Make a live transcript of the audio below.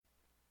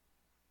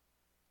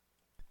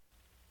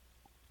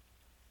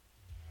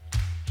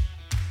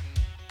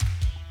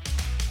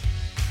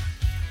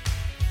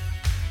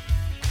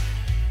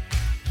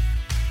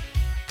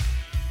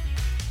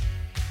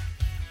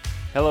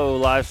Hello,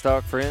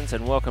 livestock friends,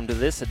 and welcome to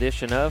this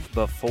edition of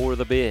Before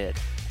the Bid.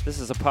 This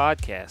is a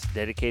podcast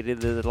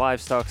dedicated to the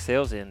livestock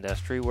sales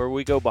industry where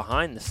we go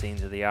behind the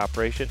scenes of the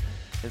operation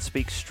and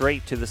speak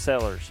straight to the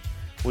sellers.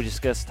 We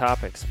discuss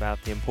topics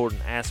about the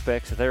important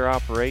aspects of their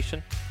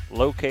operation,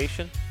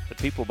 location, the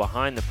people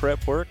behind the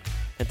prep work,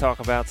 and talk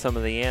about some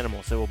of the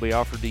animals that will be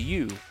offered to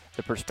you,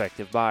 the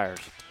prospective buyers.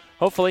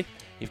 Hopefully,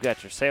 you've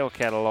got your sale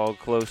catalog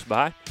close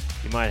by.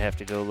 You might have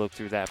to go look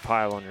through that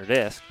pile on your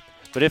desk.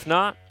 But if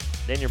not,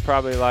 then you're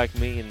probably like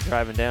me and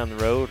driving down the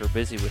road or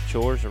busy with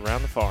chores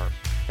around the farm.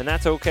 And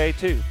that's okay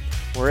too.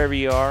 Wherever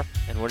you are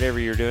and whatever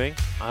you're doing,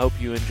 I hope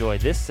you enjoy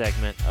this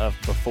segment of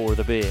Before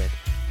the Bid.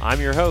 I'm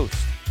your host,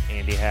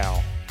 Andy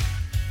Howell.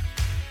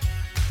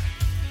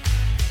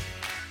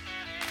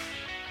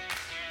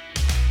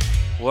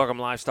 Welcome,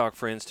 livestock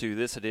friends, to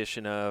this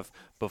edition of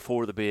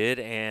Before the Bid.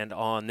 And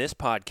on this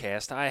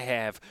podcast, I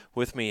have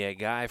with me a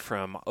guy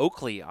from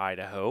Oakley,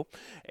 Idaho,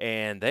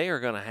 and they are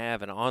going to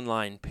have an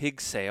online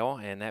pig sale,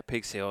 and that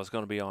pig sale is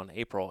going to be on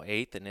April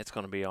 8th, and it's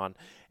going to be on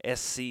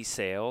SC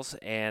Sales.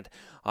 And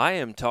I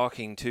am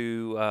talking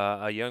to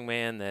a young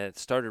man that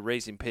started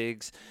raising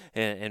pigs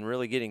and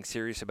really getting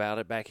serious about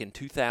it back in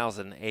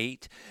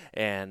 2008,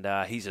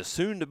 and he's a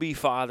soon-to-be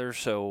father,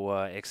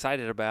 so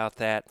excited about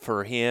that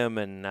for him.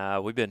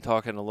 And we've been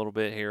talking a little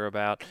bit here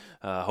about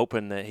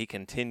hoping that he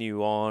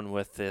continue on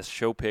with this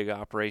show pig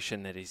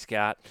operation that he's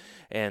got.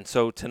 And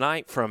so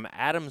tonight from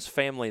Adams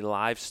Family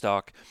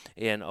Livestock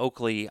in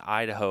Oakley,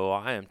 Idaho,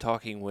 I am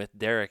talking with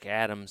Derek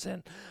Adams.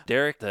 And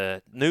Derek,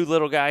 the new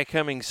little guy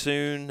coming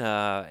soon,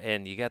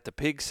 and you got the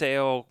pig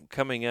sale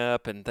coming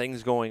up and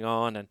things going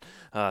on,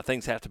 and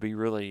things have to be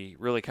really,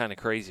 really kind of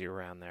crazy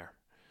around there.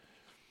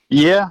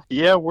 Yeah,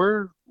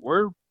 we're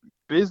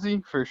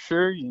busy for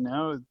sure.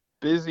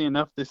 Busy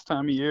enough this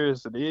time of year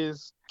as it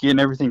is, getting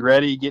everything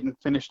ready, getting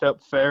finished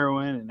up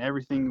farrowing and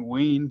everything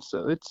weaned.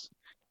 So it's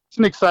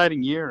an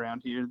exciting year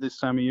around here this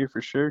time of year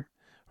for sure.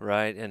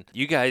 Right, and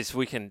you guys,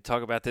 we can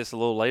talk about this a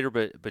little later,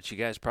 but you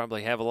guys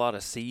probably have a lot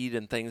of seed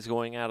and things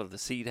going out of the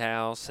seed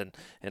house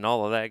and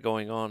all of that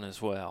going on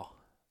as well.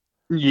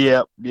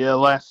 Yeah,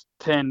 last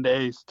 10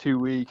 days, 2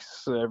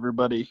 weeks,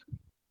 everybody,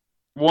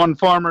 one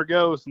farmer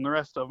goes and the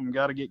rest of them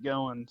got to get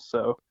going.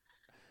 So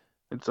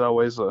it's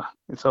always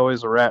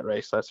a rat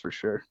race, that's for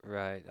sure.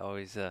 Right,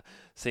 always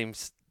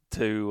seems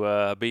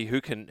to be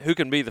who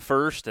can be the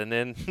first, and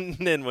then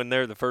then when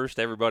they're the first,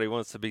 everybody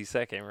wants to be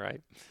second,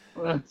 right?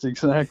 That's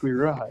exactly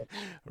right.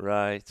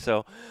 Right.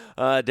 So,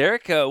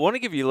 Derek, I want to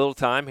give you a little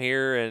time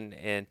here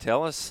and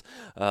tell us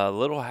a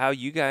little how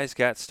you guys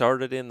got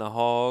started in the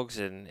hogs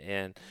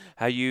and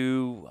how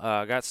you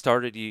got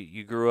started.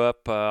 You grew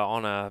up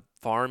on a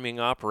farming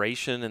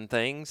operation and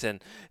things.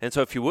 And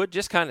so if you would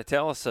just kind of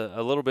tell us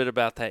a little bit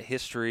about that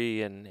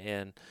history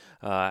and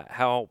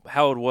how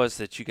it was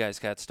that you guys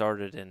got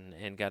started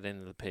and got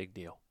into the pig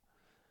deal.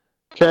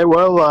 Okay,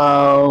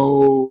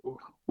 well,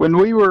 when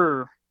we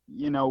were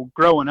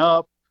growing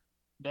up,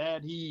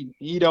 Dad,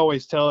 he'd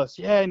always tell us,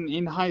 yeah,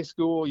 in high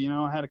school,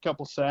 I had a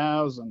couple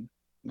sows, and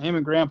him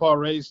and Grandpa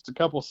raised a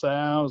couple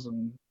sows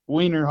and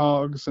wiener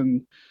hogs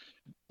and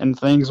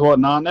things,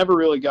 whatnot. Never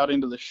really got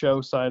into the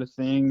show side of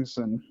things,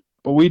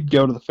 but we'd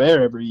go to the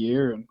fair every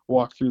year and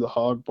walk through the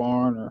hog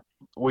barn. Or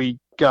we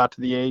got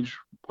to the age,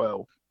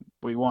 well,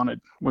 we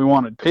wanted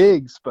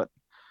pigs, but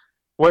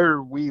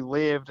where we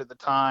lived at the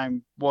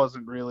time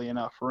wasn't really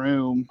enough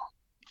room.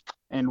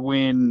 And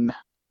when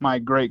my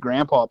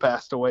great-grandpa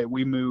passed away,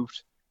 we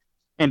moved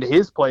into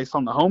his place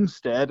on the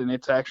homestead, and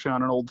it's actually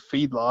on an old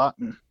feedlot.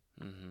 And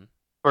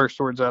First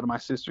words out of my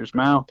sister's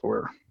mouth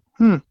were,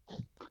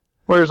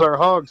 where's our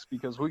hogs?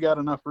 Because we got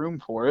enough room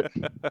for it.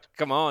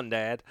 Come on,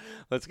 Dad.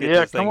 Let's get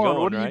this thing going,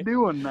 what right? are you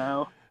doing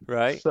now?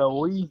 Right.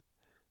 So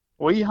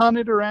we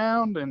hunted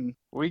around, and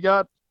we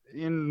got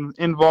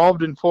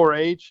involved in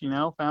 4-H,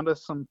 found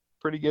us some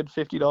pretty good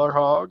 $50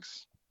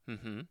 hogs.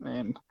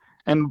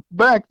 And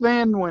back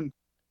then when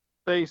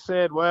they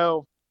said,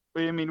 well,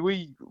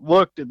 we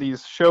looked at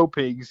these show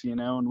pigs,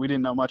 and we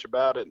didn't know much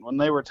about it. And when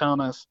they were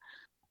telling us,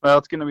 well,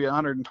 it's going to be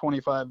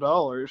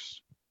 $125,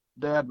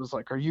 Dad was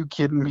like, are you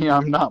kidding me?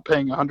 I'm not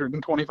paying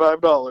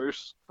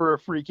 $125 for a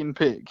freaking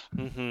pig.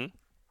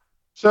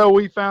 So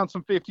we found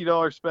some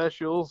 $50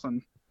 specials,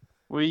 and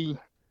we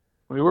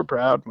were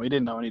proud. We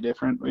didn't know any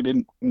different. We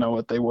didn't know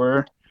what they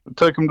were. We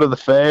took them to the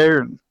fair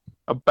and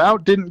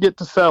about didn't get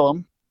to sell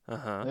them.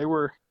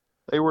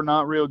 They were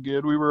not real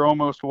good. We were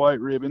almost white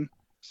ribbon.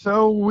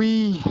 So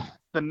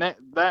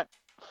that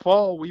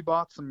fall we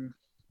bought some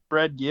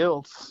bred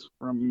gilts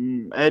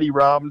from Eddie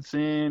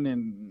Robinson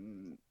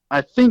and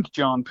I think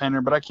John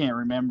Penner, but I can't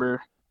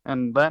remember.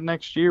 And that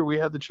next year we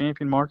had the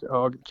champion market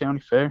hog at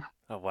County Fair.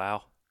 Oh,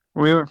 wow.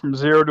 We went from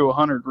 0 to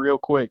 100 real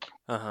quick.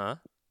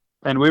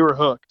 And we were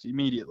hooked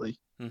immediately.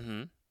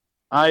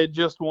 I had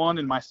just won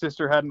and my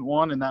sister hadn't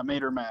won, and that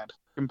made her mad.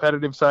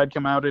 Competitive side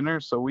come out in her,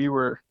 so we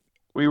were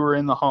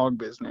in the hog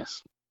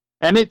business.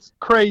 And it's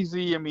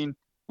crazy.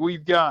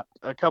 We've got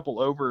a couple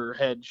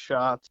overhead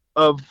shots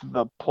of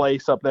the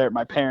place up there at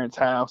my parents'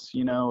 house,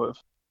 of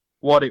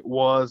what it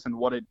was and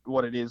what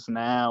it is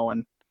now.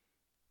 And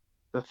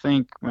to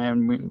think,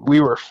 man, we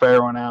were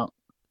farrowing out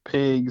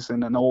pigs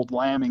in an old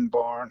lambing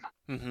barn.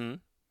 Mm-hmm.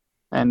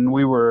 And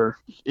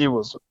it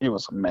was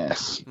a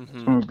mess.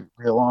 Mm-hmm. To be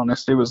real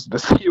honest, it was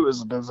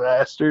a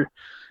disaster.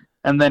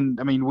 And then,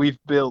 I mean,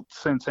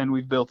 since then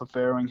we've built a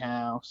farrowing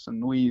house,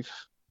 and we've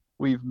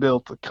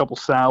built a couple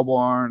sow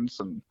barns,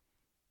 and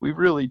we've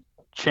really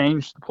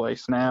changed the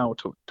place now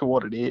to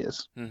what it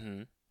is.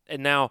 Mm-hmm.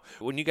 And now,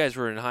 when you guys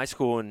were in high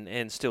school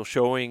and still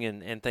showing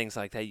and things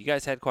like that, you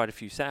guys had quite a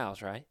few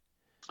sows, right?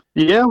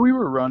 Yeah, we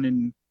were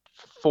running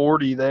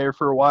 40 there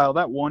for a while.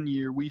 That one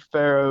year we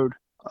farrowed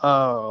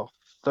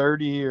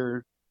 30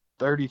 or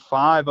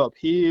 35 up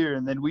here,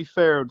 and then we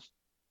farrowed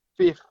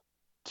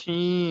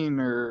 15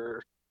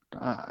 or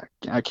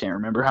I can't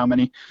remember how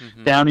many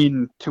down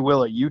in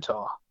Tooele,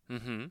 Utah.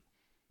 Mm-hmm.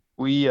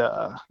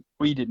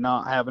 We did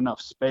not have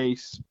enough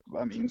space.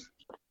 I mean,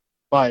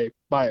 by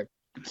a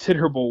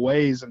considerable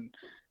ways. And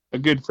a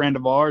good friend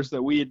of ours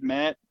that we had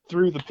met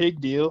through the pig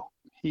deal,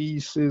 he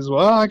says,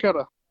 "Well, I got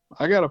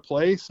a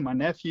place. My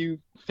nephew,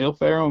 he'll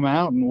farrow them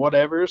out and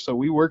whatever." So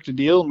we worked a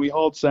deal and we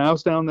hauled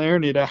sows down there,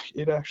 and it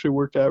actually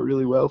worked out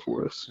really well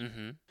for us.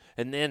 Mm-hmm.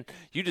 And then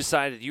you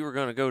decided you were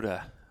going to go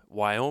to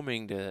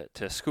Wyoming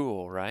to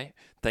school, right?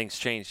 Things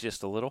changed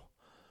just a little?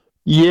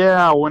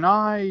 Yeah, when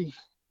I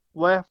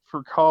left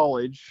for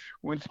college,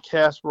 went to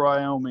Casper,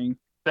 Wyoming,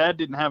 Dad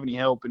didn't have any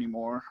help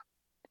anymore.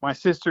 My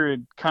sister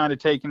had kind of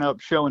taken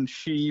up showing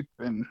sheep,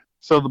 and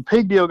so the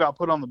pig deal got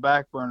put on the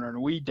back burner,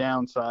 and we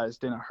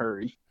downsized in a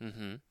hurry.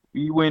 Mm-hmm.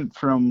 We went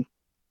from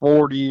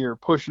 40 or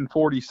pushing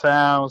 40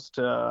 sows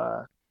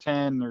to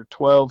 10 or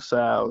 12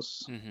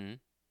 sows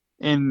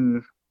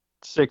in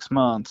 6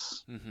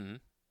 months. Mm-hmm.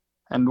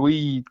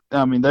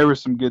 And there were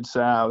some good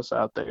sows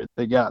out there.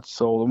 They got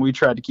sold, and we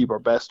tried to keep our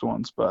best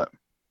ones, but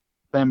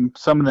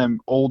some of them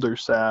older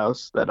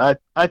sows that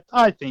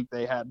I think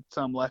they had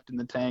some left in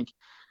the tank,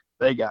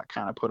 they got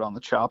kind of put on the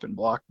chopping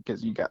block,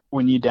 because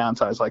when you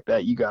downsize like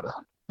that,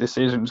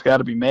 decisions got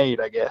to be made,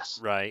 I guess.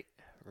 Right.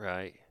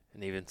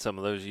 And even some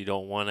of those you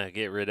don't want to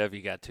get rid of,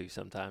 you got to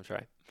sometimes,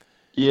 right?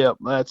 Yep,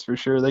 that's for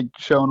sure. They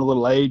showing a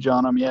little age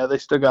on them. Yeah, they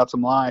still got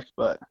some life,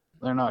 but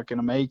they're not going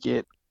to make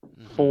it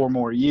 4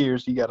 more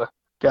years. You got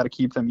to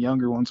keep them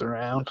younger ones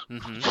around.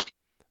 Mm-hmm.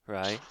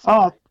 Right.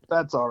 Oh,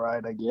 that's all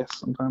right, I guess.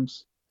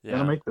 Sometimes you got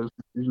to make those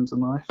decisions in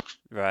life.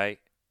 Right.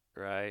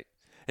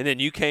 And then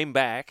you came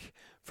back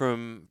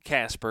from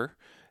Casper,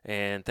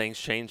 and things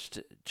changed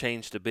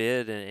a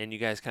bit, and you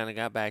guys kind of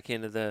got back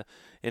into the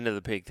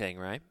pig thing,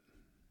 right?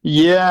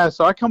 Yeah,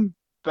 so I come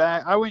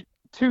back. I went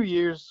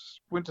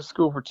to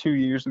school for 2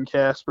 years in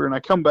Casper, and I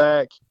come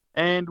back,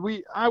 and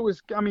I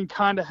was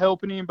kind of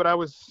helping him, but I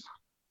was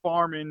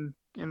farming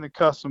in the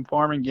custom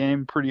farming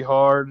game pretty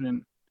hard,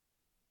 and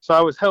so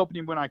I was helping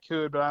him when I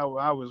could, but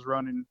I was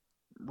running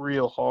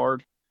real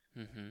hard.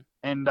 Mm-hmm.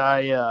 And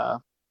I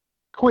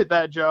quit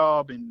that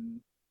job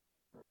and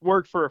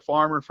worked for a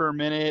farmer for a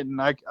minute,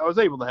 and I was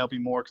able to help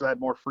him more because I had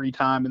more free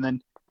time. And then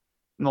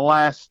in the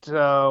last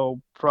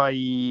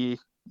probably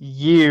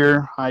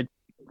year, I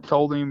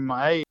told him,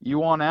 "Hey, you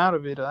want out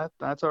of it?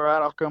 That's all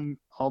right.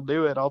 I'll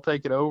do it. I'll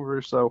take it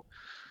over." So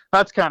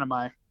that's kind of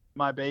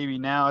my baby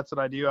now. That's what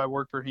I do. I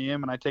work for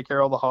him, and I take care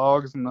of all the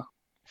hogs and the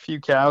few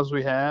cows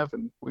we have,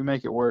 and we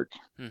make it work.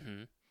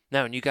 Mm-hmm.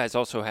 Now, and you guys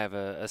also have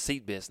a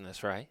seed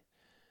business, right?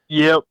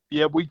 Yep.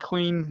 We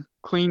clean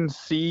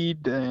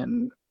seed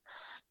and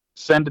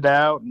send it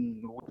out,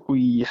 and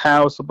we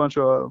house a bunch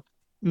of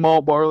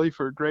malt barley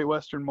for Great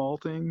Western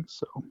Malting.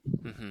 So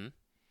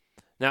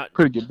now,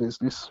 pretty good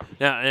business.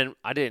 Now, and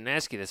I didn't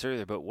ask you this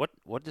earlier, but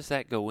what does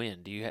that go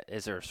in?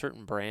 Is there a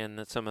certain brand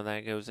that some of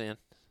that goes in?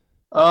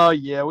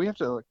 Yeah, we have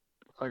to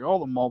all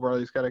the malt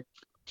barley's got to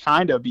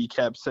kind of be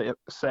kept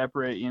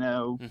separate.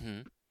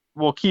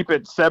 We'll keep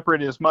it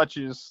separate as much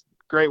as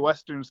Great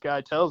Western's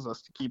guy tells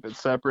us to keep it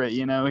separate.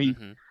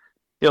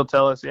 He'll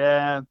tell us,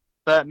 yeah,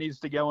 that needs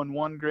to go in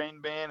one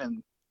grain bin,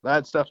 and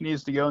that stuff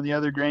needs to go in the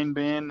other grain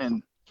bin,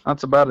 and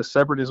that's about as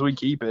separate as we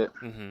keep it.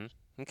 Mm-hmm.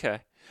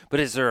 Okay. But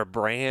is there a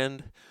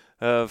brand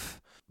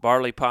of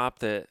barley pop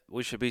that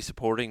we should be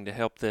supporting to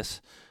help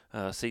this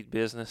seed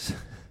business?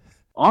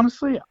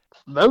 Honestly,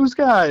 those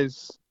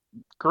guys,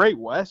 Great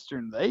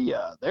Western,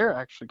 they're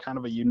actually kind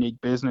of a unique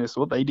business.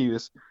 What they do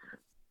is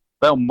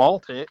they'll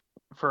malt it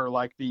for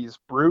these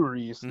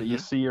breweries that you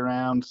see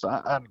around. So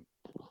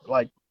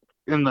I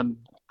in the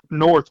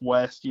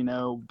Northwest,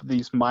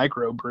 these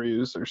micro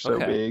brews are so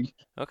big.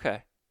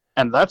 Okay.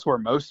 And that's where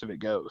most of it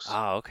goes.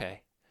 Oh,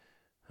 okay.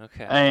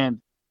 And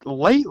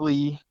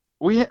lately,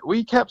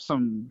 we kept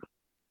some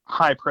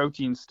high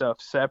protein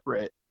stuff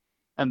separate,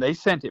 and they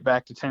sent it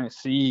back to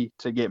Tennessee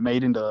to get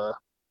made into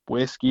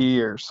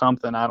whiskey or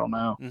something. I don't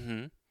know.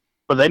 Mm-hmm.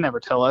 But they never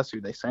tell us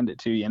who they send it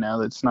to.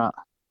 That's not.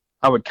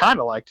 I would kind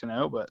of like to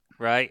know, but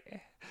right.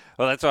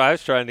 Well, that's why I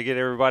was trying to get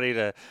everybody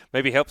to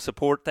maybe help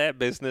support that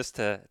business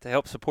to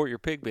help support your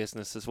pig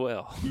business as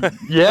well.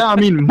 Yeah,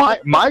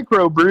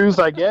 micro brews,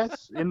 I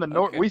guess. In the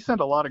north, we send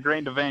a lot of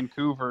grain to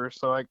Vancouver,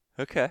 so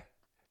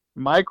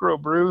micro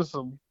brews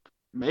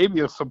maybe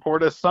you'll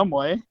support us some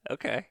way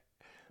Okay.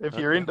 if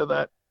you're Okay. into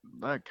that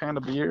kind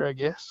of beer, I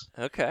guess.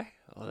 Okay.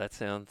 Well, that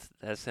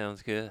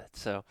sounds good.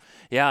 So,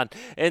 yeah,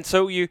 and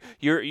so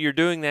you're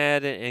doing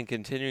that and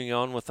continuing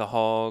on with the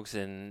hogs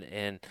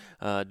and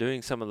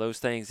doing some of those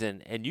things,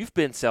 and you've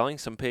been selling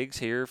some pigs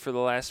here for the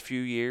last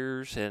few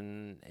years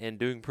and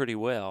doing pretty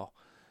well,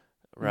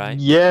 right?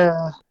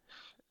 Yeah.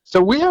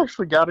 So we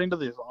actually got into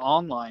this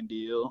online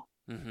deal.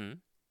 Mm-hmm.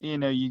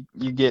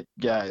 You get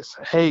guys,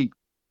 hey,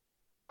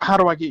 how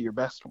do I get your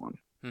best one?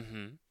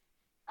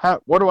 Mm-hmm.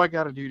 What do I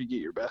got to do to get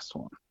your best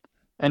one?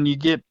 And you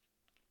get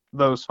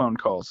those phone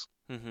calls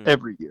Mm-hmm.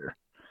 every year.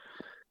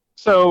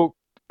 So,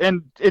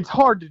 and it's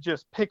hard to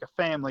just pick a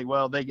family.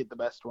 Well, they get the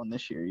best one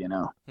this year.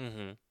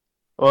 Mm-hmm.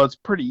 Well, it's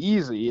pretty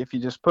easy if you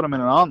just put them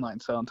in an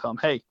online sale and tell them,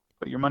 hey,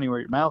 put your money where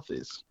your mouth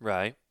is.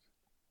 Right.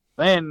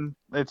 Then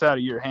it's out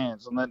of your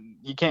hands, and then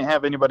you can't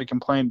have anybody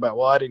complain about,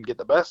 well, I didn't get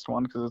the best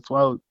one, because it's,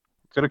 well,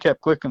 could have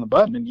kept clicking the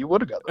button and you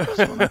would have got the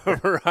best one right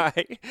there.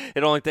 Right.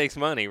 It only takes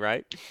money,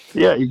 right?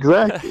 Yeah,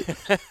 exactly.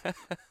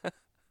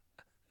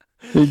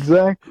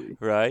 Exactly.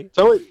 Right.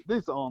 So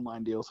these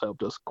online deals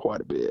helped us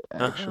quite a bit,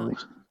 Uh-huh. actually.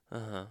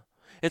 Uh-huh.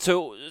 And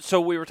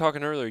so we were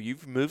talking earlier.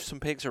 You've moved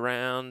some pigs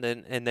around,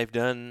 and they've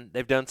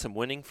done some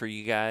winning for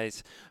you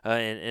guys,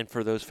 and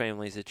for those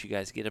families that you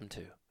guys get them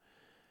to.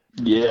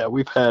 Yeah,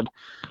 we've had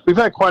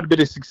quite a bit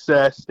of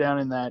success down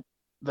in that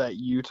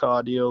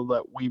Utah deal,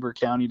 that Weber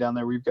County down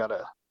there. We've got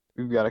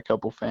a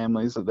couple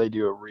families that they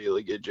do a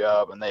really good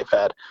job, and they've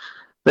had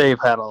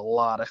a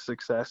lot of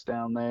success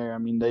down there. I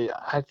mean,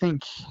 I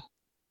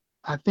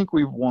think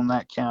we've won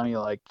that county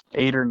like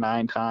 8 or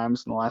 9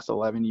 times in the last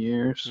 11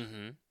 years.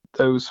 Mm-hmm.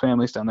 Those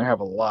families down there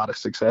have a lot of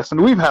success, and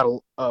we've had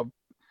a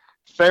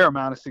fair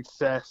amount of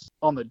success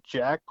on the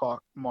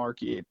jackpot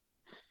market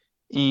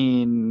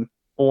in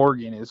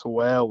Oregon as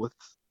well, with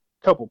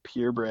a couple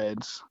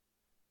purebreds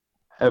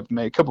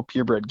a couple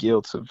purebred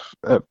gilts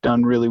have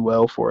done really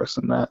well for us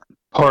in that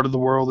part of the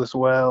world as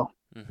well.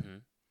 Mm-hmm.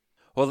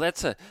 Well,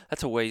 that's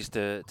a ways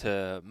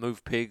to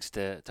move pigs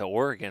to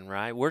Oregon,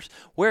 right?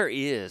 Where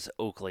is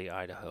Oakley,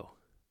 Idaho?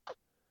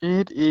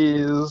 It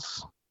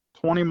is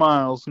 20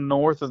 miles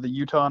north of the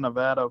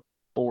Utah-Nevada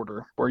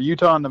border. Where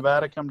Utah and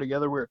Nevada Okay. come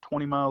together, we're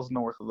 20 miles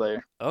north of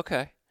there.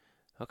 Okay.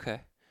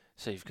 Okay.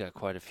 So you've got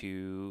quite a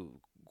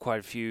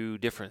few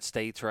different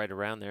states right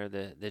around there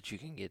that you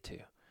can get to.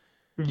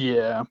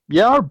 Yeah.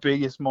 Yeah, our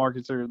biggest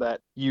markets are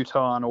that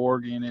Utah and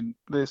Oregon, and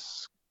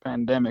this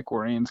pandemic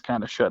we're in's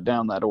kind of shut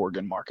down that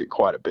Oregon market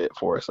quite a bit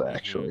for us, Mm-hmm.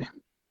 actually.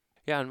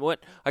 Yeah, and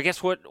what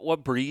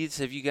breeds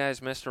have you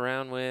guys messed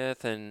around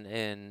with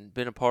and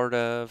been a part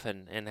of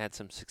and had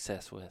some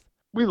success with?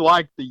 We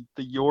like the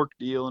York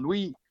deal, and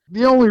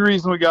the only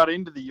reason we got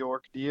into the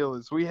York deal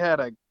is we had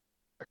a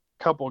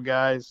couple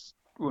guys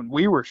when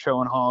we were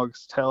showing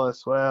hogs tell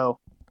us,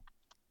 well,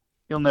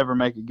 you'll never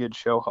make a good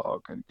show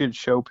hog, a good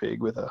show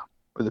pig with a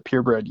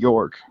purebred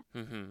York.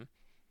 Mm-hmm.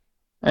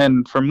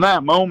 And from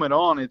that moment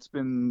on, it's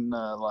been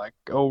like,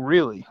 oh,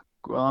 really?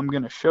 Well, I'm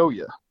going to show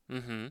you.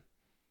 Mm-hmm.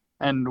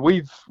 And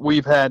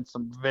we've had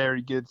some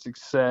very good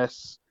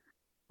success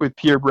with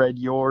purebred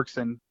Yorks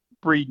and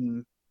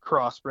breeding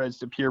crossbreds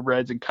to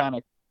purebreds, and kind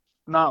of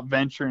not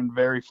venturing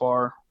very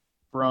far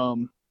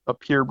from a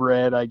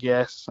purebred, I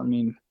guess. I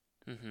mean,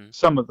 Mm-hmm.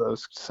 some of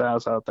those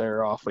sows out there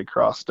are awfully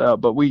crossed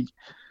up, but we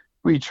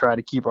try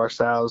to keep our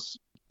sows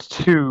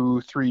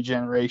 2-3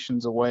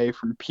 generations away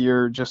from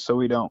pure, just so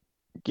we don't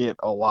get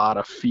a lot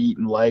of feet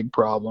and leg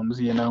problems.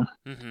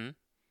 Mm-hmm.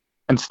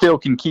 And still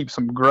can keep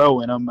some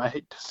grow in them. I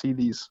hate to see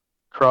these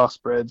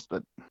crossbreds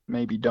that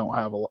maybe don't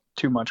have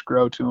too much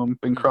grow to them,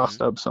 been Mm-hmm.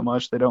 crossed up so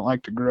much they don't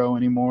like to grow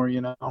anymore.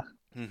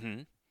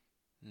 Mm-hmm.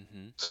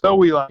 Mm-hmm. So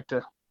we like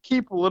to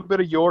keep a little bit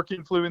of York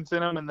influence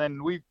in them, and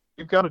then we've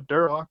got a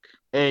Duroc.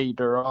 My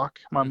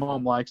Mm-hmm.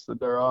 mom likes the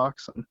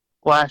Durocs, and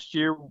last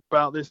year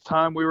about this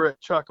time we were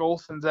at Chuck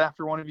Olson's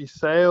after one of his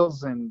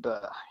sales, and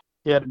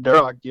he had a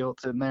Duroc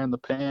gilt sitting there in the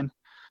pen,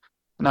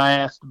 and I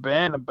asked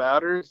Ben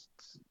about her.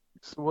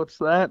 So what's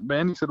that,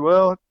 Ben? He said,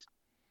 well, it's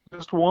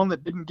just one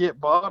that didn't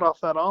get bought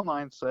off that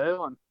online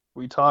sale, and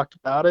we talked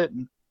about it,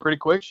 and pretty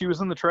quick she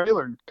was in the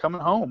trailer and coming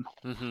home.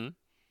 Mm-hmm.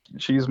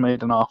 She's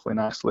made an awfully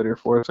nice litter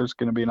for us. There's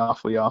going to be an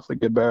awfully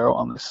good barrel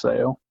on this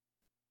sale.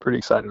 Pretty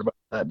excited about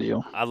that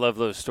deal. I love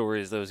those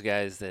stories. Those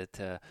guys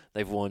that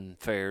they've won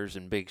fairs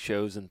and big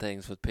shows and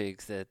things with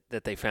pigs that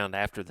they found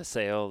after the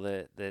sale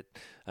that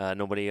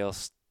nobody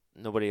else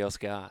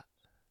got.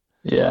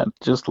 Yeah,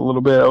 just a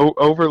little bit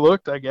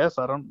overlooked, I guess.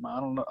 I don't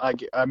know.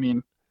 I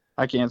mean,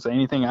 I can't say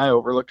anything. I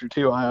overlooked her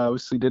too. I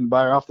obviously didn't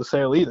buy her off the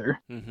sale either,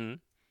 Mm-hmm.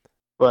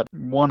 but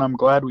one I'm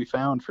glad we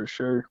found for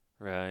sure.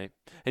 Right.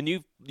 And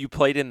you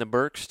played in the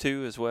Berks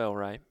too as well,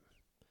 right?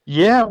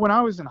 Yeah, when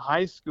I was in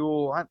high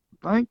school, I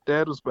think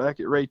Dad was back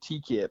at Ray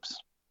T. Kip's,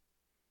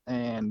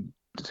 and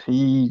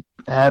he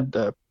had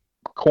a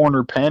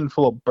corner pen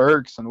full of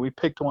Berks, and we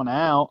picked one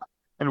out,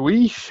 and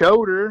we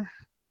showed her,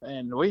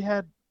 and we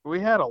had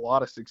a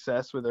lot of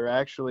success with her,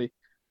 actually.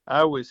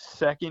 I was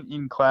second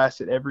in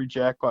class at every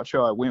jackpot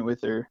show I went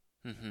with her,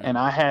 Mm-hmm. and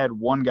I had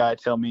one guy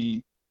tell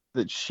me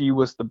that she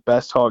was the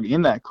best hog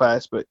in that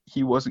class, but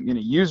he wasn't going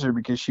to use her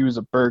because she was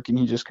a Burke and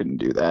he just couldn't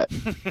do that.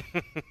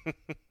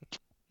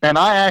 And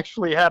I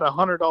actually had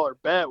 $100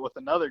 bet with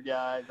another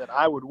guy that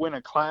I would win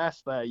a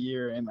class that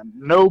year, and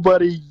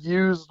nobody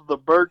used the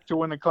Burke to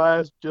win a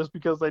class just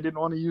because they didn't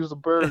want to use a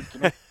Burke.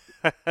 And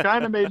it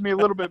kind of made me a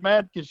little bit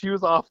mad because she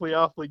was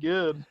awfully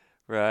good.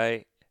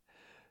 Right.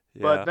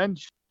 Yeah. But then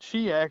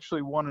she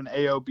actually won an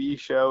AOB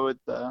show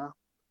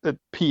at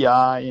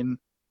PI in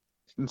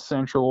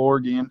Central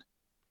Oregon.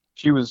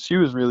 She was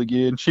really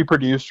good. She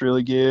produced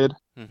really good.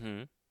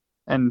 Mm-hmm.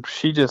 And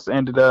she just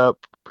ended up,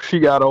 she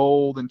got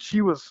old, and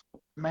she was,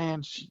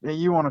 man,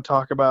 you want to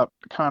talk about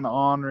kind of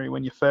ornery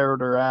when you ferret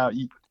her out.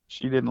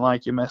 She didn't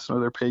like you messing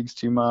with her pigs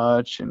too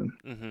much, and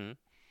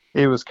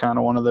it was kind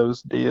of one of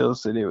those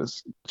deals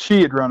that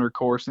she had run her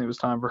course, and it was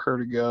time for her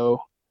to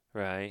go.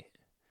 Right.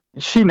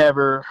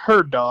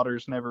 Her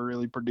daughters never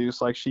really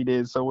produced like she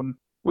did, so when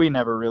we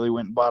never really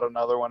went and bought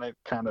another one, it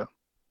kind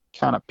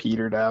of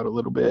petered out a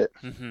little bit.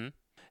 Mm-hmm.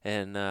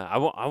 And I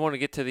want to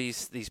get to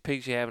these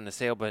pigs you have in the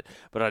sale, but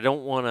I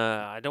don't want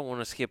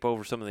to skip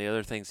over some of the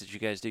other things that you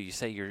guys do. You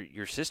say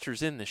your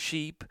sister's in the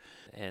sheep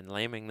and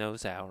lambing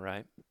those out,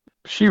 right?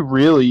 She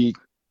really,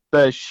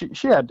 she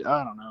had,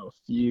 I don't know,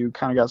 a few,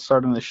 kind of got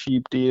started in the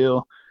sheep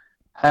deal.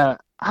 I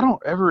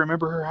don't ever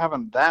remember her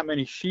having that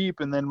many sheep,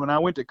 and then when I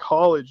went to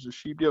college, the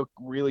sheep deal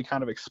really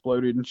kind of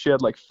exploded, and she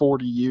had like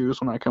 40 ewes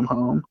when I come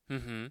home.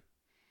 Mm-hmm.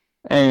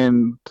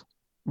 And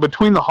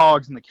between the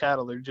hogs and the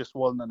cattle, there just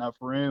wasn't enough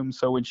room.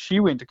 So when she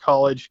went to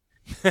college,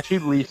 she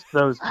leased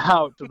those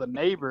out to the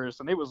neighbors,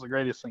 and it was the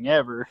greatest thing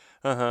ever.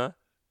 Uh-huh.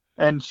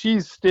 And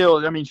she's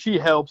still, I mean, she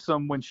helps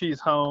them when she's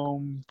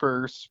home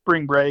for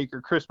spring break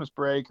or Christmas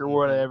break or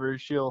whatever.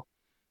 She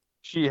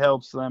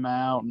helps them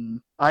out. And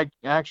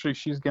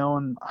she's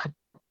going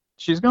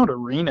to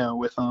Reno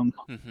with them.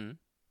 Mm-hmm.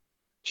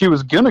 She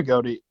was going to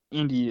go to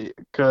India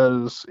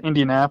because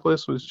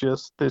Indianapolis was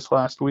just this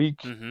last week.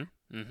 Mm-hmm.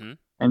 Mm-hmm.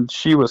 And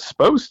she was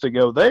supposed to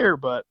go there,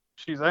 but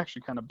she's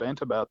actually kind of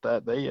bent about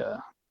that.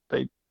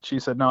 She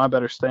said, no, I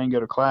better stay and go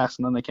to class,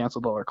 and then they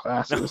canceled all her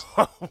classes.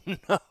 Oh,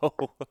 no.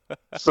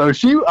 So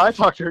I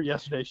talked to her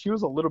yesterday. She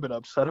was a little bit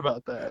upset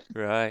about that.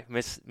 Right.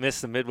 Miss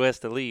the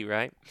Midwest Elite,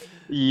 right?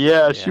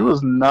 Yeah, she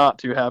was not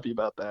too happy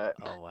about that.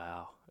 Oh,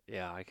 wow.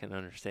 Yeah, I can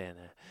understand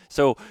that.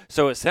 So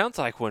it sounds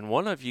like when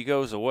one of you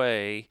goes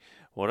away,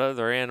 what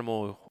other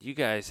animal you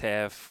guys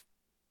have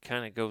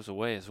kind of goes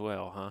away as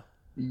well, huh?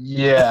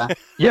 Yeah.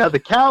 Yeah, the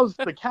cows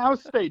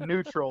stay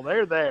neutral.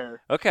 They're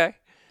there. Okay.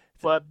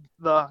 But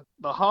the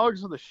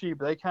hogs or the sheep,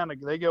 they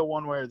go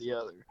one way or the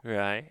other.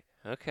 Right.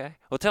 Okay.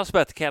 Well, tell us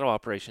about the cattle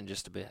operation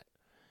just a bit.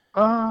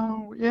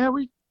 Yeah,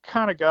 we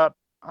kind of got,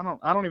 I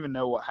don't even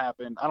know what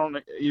happened. I don't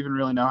even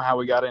really know how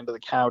we got into the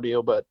cow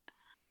deal, but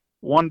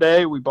one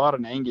day we bought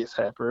an Angus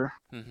heifer,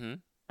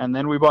 and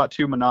then we bought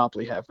 2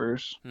 Monopoly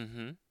heifers,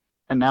 and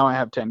now I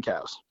have 10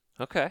 cows.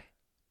 Okay.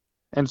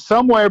 And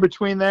somewhere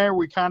between there,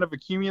 we kind of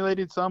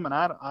accumulated some, and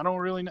I don't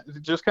really know.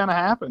 It just kind of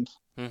happened.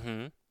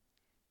 Mm-hmm.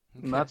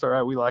 Okay. And that's all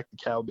right. We like the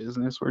cow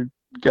business. We've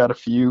got a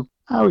few.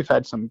 We've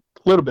had some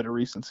little bit of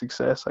recent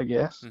success, I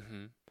guess.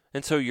 Mm-hmm.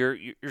 And so you're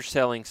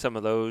selling some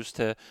of those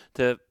to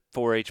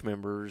 4-H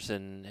members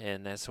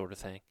and that sort of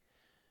thing.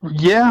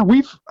 Yeah,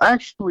 we've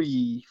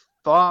actually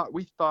thought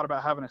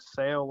about having a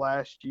sale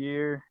last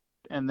year,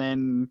 and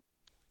then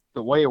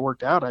the way it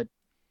worked out, I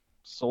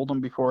sold them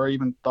before I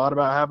even thought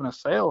about having a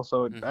sale.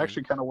 So it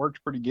actually kind of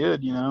worked pretty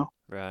good, you know.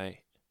 Right.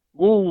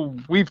 Well,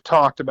 we've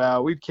kicked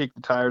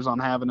the tires on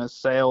having a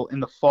sale in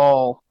the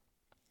fall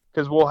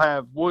because we'll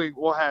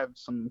have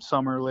some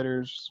summer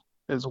litters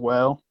as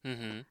well.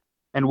 Mm-hmm.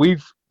 And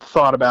we've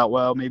thought about,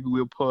 well, maybe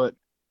we'll put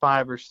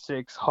 5 or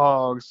 6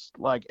 hogs,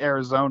 like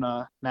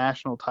Arizona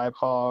national type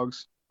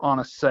hogs, on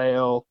a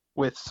sale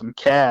with some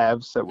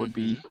calves that would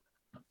be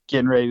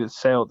getting ready to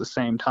sell at the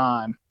same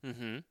time.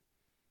 Mm-hmm.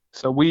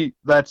 So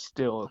that's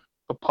still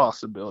a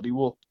possibility.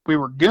 We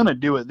were gonna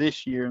do it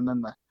this year, and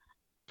then the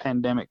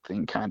pandemic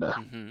thing kind of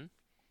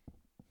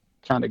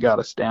got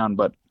us down,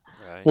 but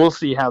we'll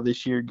see how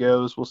this year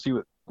goes. We'll see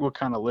what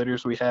kind of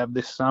litters we have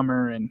this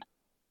summer, and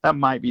that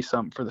might be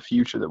something for the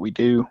future that we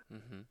do.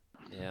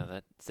 Yeah,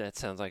 that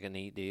sounds like a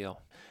neat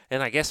deal.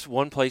 And I guess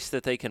one place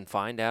that they can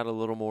find out a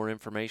little more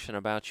information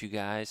about you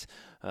guys,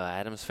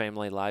 Adams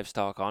Family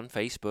Livestock on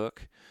Facebook.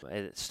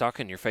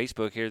 Stalking your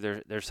Facebook here,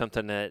 there's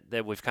something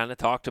that we've kind of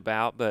talked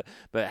about, but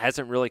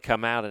hasn't really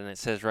come out, and it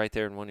says right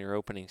there in one of your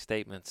opening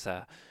statements,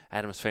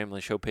 Adams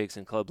Family Show Pigs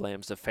and Club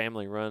Lambs, a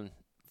family-run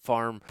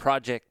farm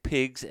project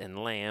pigs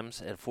and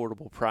lambs at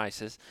affordable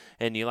prices,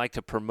 and you like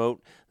to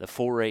promote the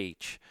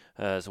 4-H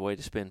as a way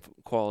to spend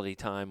quality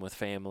time with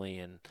family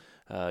and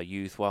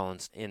youth while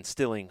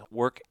instilling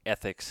work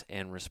ethics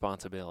and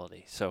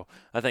responsibility. So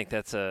I think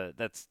that's a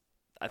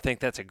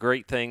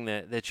great thing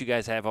that you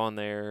guys have on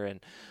there,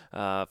 and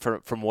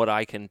from what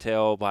I can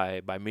tell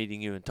by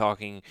meeting you and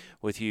talking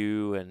with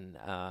you and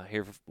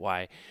hear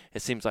why,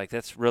 it seems like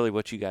that's really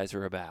what you guys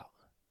are about.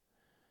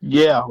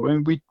 Yeah, I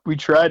mean, we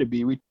try to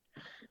be. We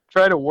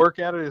try to work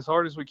at it as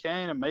hard as we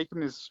can and make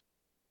them as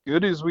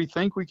good as we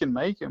think we can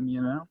make them,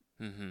 you know.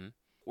 Mm-hmm.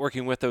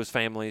 Working with those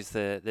families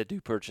that do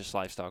purchase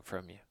livestock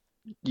from you.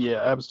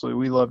 Yeah,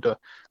 absolutely.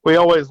 We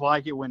always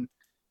like it when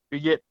we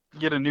get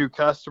a new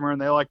customer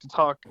and they like to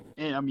talk.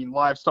 I mean,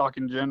 livestock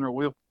in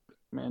general.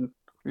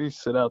 We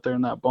sit out there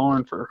in that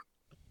barn for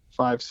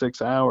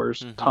 5-6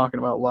 hours talking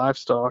about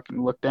livestock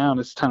and look down.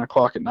 It's 10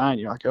 o'clock at night.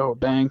 You're like, oh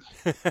dang,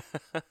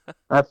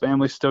 that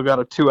family's still got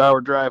a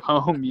 2-hour drive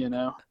home.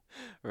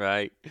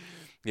 Right.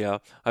 Yeah,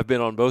 I've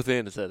been on both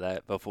ends of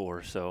that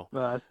before. So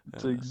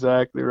that's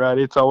exactly right.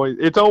 It's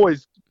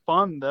always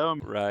fun though.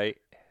 Right.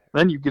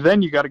 Then you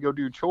got to go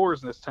do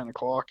chores and it's 10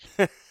 o'clock.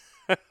 That's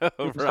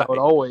Right. how it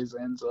always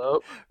ends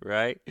up.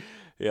 Right.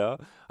 Yeah.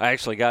 I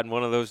actually got in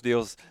one of those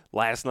deals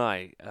last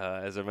night,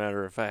 as a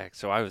matter of fact.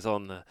 So I got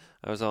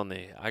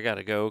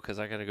to go because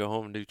I got to go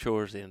home and do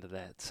chores into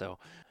that. So,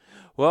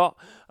 well,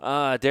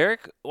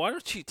 Derek, why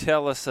don't you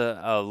tell us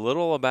a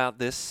little about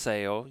this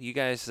sale? You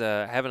guys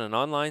having an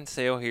online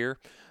sale here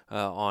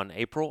on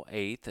April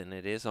 8th, and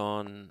it is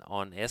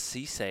on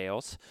SC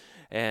Sales.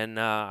 And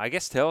I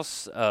guess tell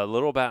us a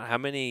little about how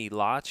many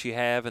lots you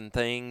have and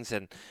things,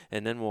 and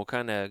then we'll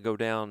kind of go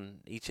down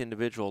each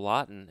individual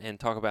lot and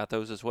talk about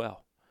those as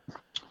well.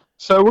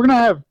 So we're going to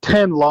have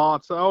 10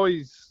 lots. I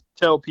always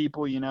tell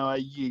people, you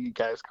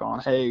guys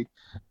calling, hey,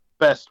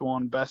 best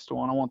one. I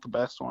want the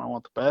best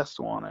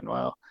one. And,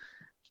 well,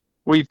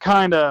 we've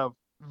kind of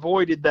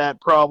voided that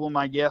problem,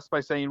 I guess,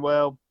 by saying,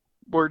 well,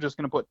 we're just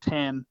going to put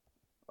 10,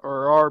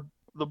 or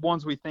the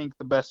ones we think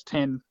the best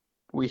 10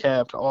 we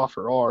have to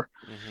offer are.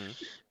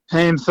 Mm-hmm.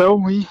 And so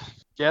we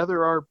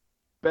gather our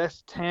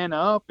best 10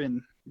 up,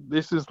 and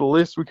this is the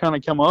list we kind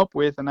of come up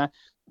with. And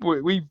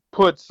we've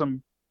put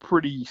some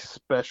pretty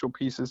special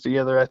pieces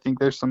together. I think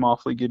there's some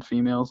awfully good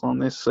females on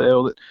this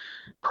sale that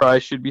probably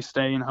should be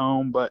staying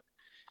home, but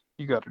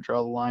you got to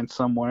draw the line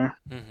somewhere.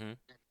 Mm-hmm.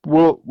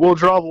 We'll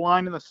draw the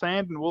line in the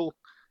sand, and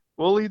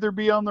we'll either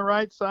be on the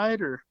right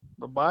side or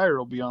the buyer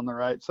will be on the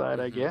right side,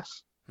 mm-hmm. I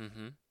guess.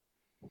 Mm-hmm.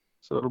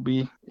 So it'll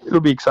be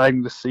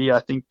exciting to see. I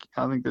think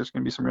there's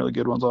going to be some really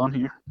good ones on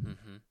here.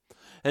 Mm-hmm.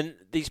 And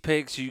these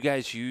pigs, you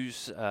guys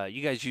use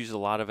a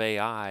lot of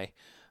AI,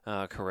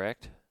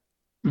 correct?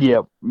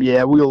 Yeah, we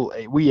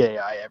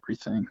AI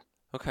everything.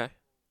 Okay.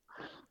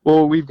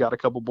 Well, we've got a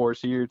couple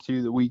boars here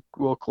too that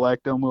we'll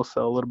collect them. We'll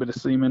sell a little bit of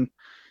semen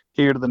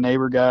here to the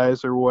neighbor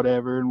guys or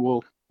whatever, and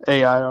we'll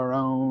AI our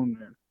own.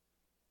 And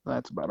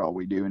that's about all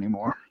we do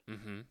anymore.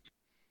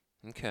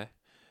 Mm-hmm. Okay.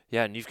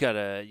 Yeah, and you've got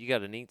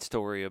a neat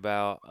story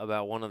about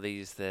one of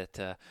these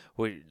that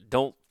we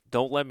don't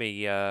let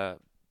me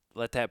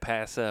let that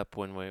pass up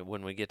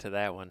when we get to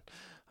that one.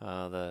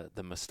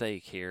 The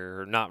mistake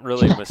here, or not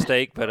really a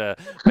mistake, but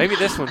maybe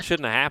this one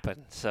shouldn't have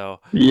happened. So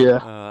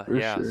yeah.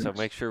 Sure. So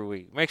make sure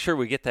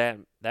we get that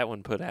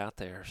one put out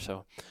there.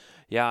 So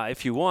yeah,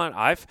 if you want,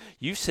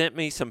 you sent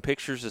me some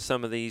pictures of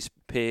some of these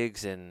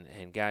pigs, and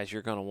guys,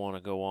 you're gonna want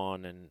to go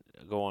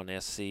on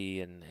SC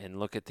and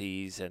look at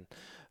these and.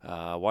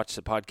 Watch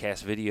the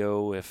podcast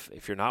video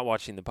if you're not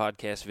watching the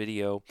podcast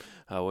video,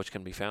 which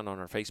can be found on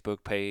our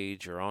Facebook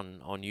page or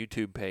on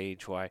YouTube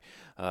page.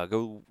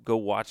 Go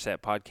watch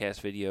that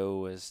podcast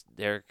video as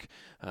Derek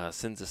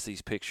sends us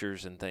these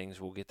pictures and things.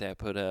 We'll get that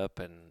put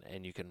up,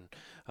 and you can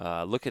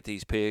look at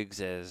these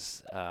pigs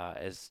as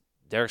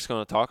Derek's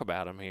going to talk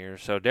about them here.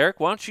 So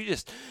Derek, why don't you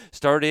just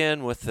start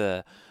in with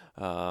the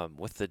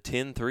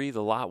 10-3,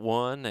 the lot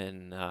 1,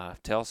 and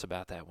tell us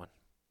about that one.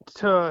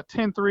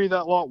 10-3,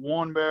 that lot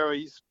 1 barrow,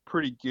 he's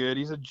pretty good.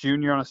 He's a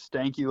junior on a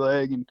stanky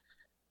leg, and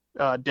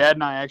Dad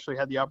and I actually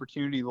had the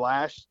opportunity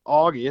last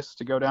August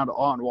to go down to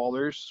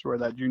Ottenwalders, where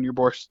that junior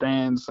boar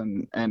stands,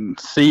 and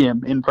see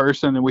him in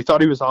person, and we thought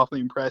he was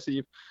awfully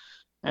impressive.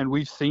 And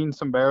we've seen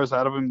some barrows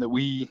out of him that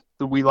we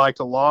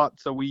liked a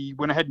lot, so we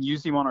went ahead and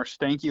used him on our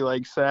stanky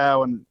leg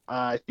sow, and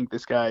I think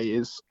this guy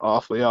is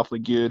awfully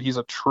good. He's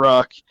a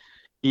truck.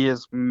 He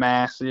is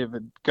massive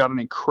and got an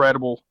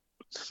incredible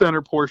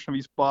center portion of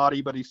his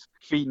body, but his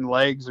feet and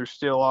legs are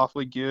still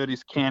awfully good.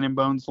 His cannon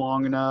bone's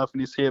long enough and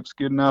his hips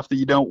good enough that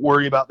you don't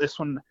worry about this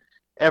one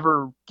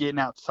ever getting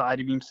outside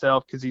of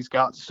himself, because he's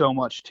got so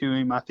much to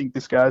him. I think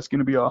this guy's going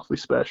to be awfully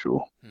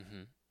special.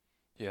 Mm-hmm.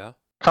 Yeah,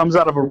 comes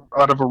out of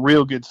a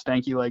real good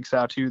stanky leg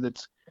sow too.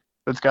 That's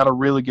got a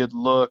really good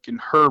look,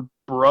 and her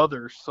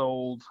brother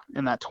sold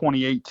in that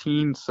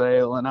 2018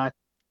 sale, and I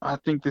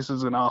think this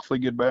is an awfully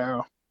good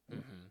barrow.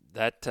 Mm-hmm.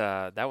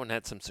 That one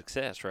had some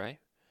success, right?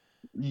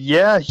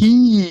 Yeah,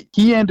 he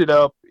ended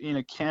up in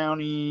a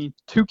county,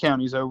 2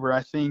 counties over,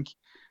 I think,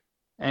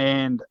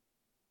 and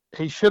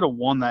he should have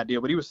won that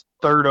deal, but he was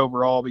 3rd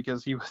overall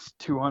because he was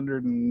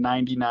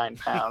 299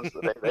 pounds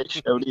the day they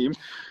showed him.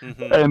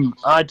 Mm-hmm. And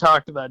I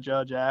talked to that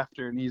judge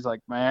after, and he's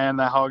like, man,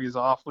 that hog is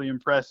awfully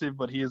impressive,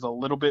 but he is a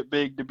little bit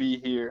big to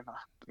be here.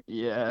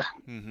 Yeah,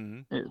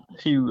 mm-hmm.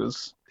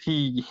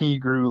 He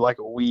grew like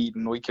a weed,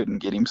 and we couldn't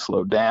get him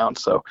slowed down.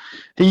 So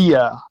he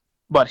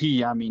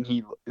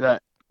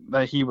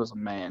was a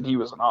man. He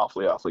was an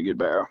awfully good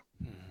barrow.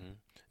 Mm-hmm. And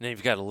then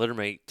you've got a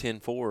littermate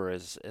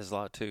 10-4 as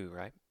lot 2,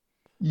 right?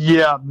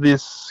 Yeah,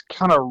 this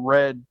kind of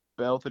red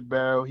belted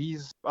barrow.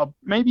 He's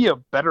maybe a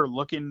better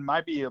looking,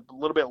 might be a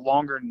little bit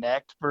longer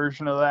necked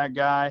version of that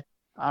guy.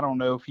 I don't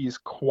know if he's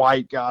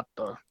quite got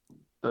the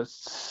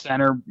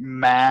center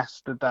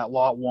mass that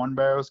lot one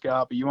barrow's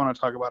got, but you want to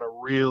talk about a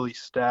really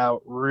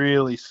stout,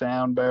 really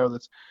sound barrow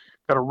that's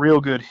got a real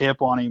good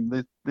hip on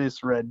him.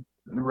 This red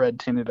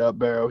tinted up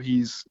barrow,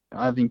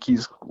 I think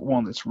he's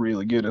one that's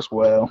really good as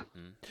well.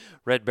 Mm-hmm.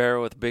 Red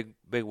barrow with a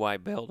big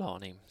white belt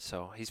on him,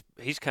 so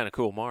he's kind of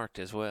cool marked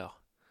as well.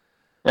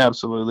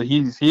 Absolutely,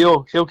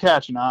 he'll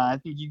catch an eye. I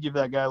think you give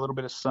that guy a little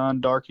bit of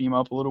sun, darken him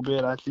up a little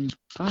bit. I think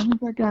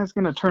that guy's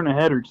gonna turn a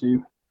head or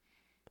two.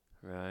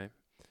 Right.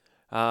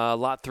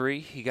 Lot 3,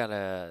 he got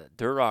a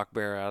Duroc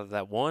barrow out of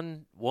that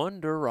one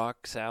Duroc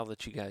sow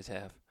that you guys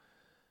have.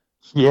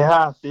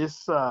 Yeah,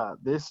 this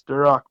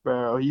Duroc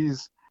barrow,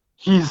 he's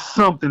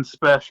something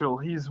special.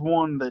 He's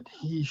one that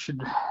he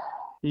shouldn't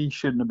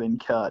have been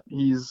cut.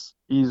 He's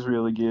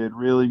really good,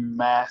 really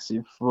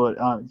massive foot.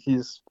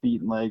 His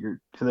feet and leg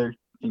they're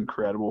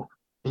incredible.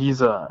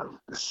 He's a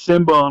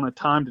Simba on a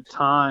time to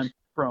time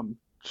from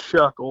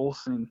Chuck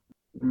Olson.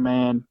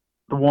 Man,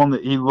 the one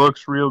that he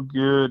looks real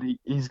good.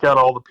 He's got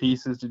all the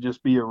pieces to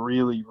just be a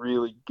really,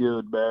 really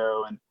good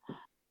barrow. And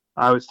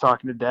I was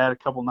talking to Dad a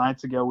couple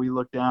nights ago. We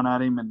looked down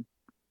at him, and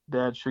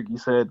Dad shook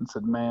his head and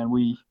said, "Man,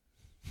 we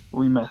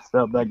messed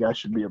up. That guy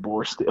should be a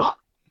boar still."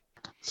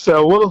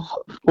 So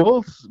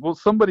we'll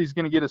somebody's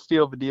gonna get a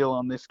steal of a deal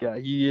on this guy.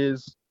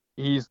 He's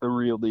the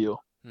real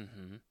deal.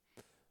 Mm-hmm.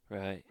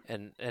 Right,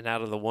 and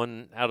out of the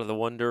one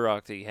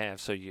Duroc that you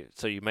have, so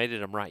you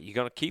mated him right. You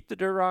gonna keep the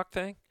Duroc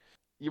thing?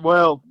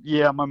 Well,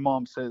 yeah, my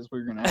mom says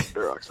we're going to have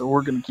Duroc, so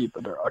we're going to keep the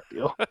Duroc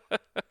deal.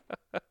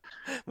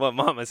 What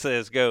Mama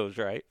says goes,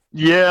 right?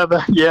 Yeah,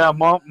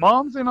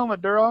 mom's in on the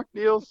Duroc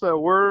deal, so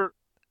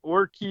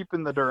we're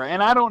keeping the Duroc.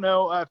 And I don't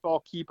know if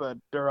I'll keep a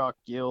Duroc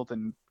gilt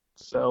and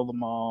sell the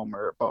mom,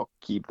 or if I'll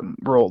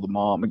roll the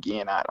mom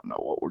again. I don't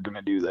know what we're going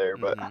to do there,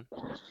 but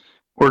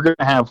we're going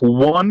to have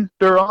one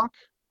Duroc,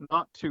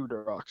 not two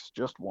Durocs,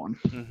 just one.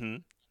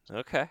 Mm-hmm.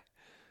 Okay.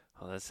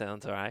 Well, that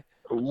sounds all right.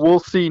 We'll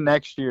see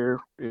next year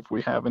if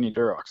we have any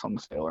Durocs on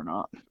the sale or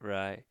not.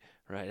 Right.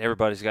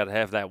 Everybody's got to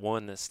have that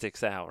one that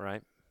sticks out,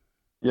 right?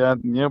 Yeah,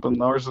 yep,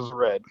 and ours is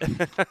red. The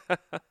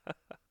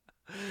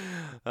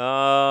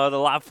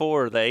lot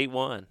 4, the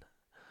 8-1.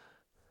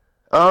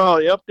 Oh,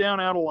 the up, down,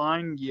 out of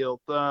line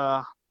gilt.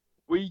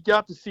 We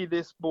got to see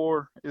this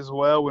boar as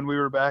well when we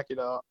were back at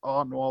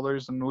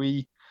Ottenwalders, and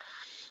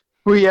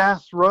we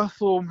asked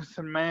Russell,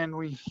 and man,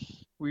 we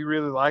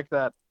really like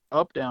that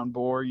up down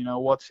boar,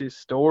 what's his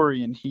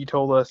story? And he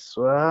told us,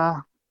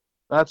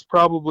 that's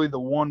probably the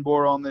one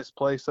boar on this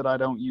place that I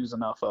don't use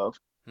enough of.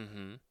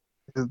 Mm-hmm.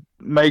 It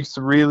makes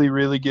really,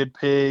 really good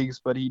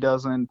pigs, but he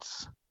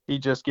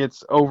just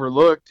gets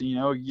overlooked.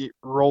 You get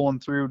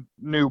rolling through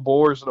new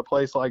boars at a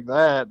place like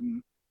that,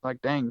 and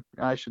like, dang,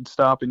 I should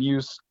stop and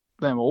use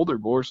them older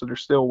boars that are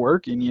still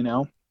working,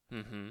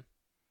 Mm-hmm.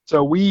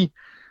 So we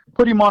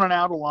put him on an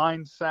out of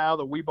line sow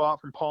that we bought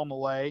from Paul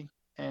Millay,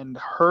 and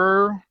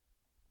her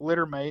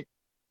litter mate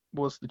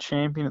was the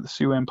champion of the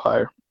Sioux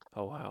Empire.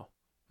 Oh, wow.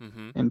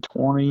 Mm-hmm. In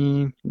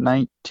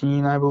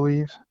 2019, I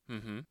believe.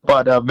 Mm-hmm.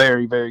 But a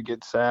very, very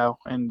good sow.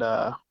 And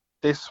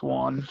this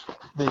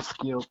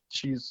gilt,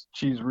 she's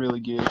really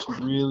good. She's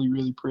really,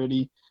 really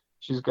pretty.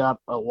 She's got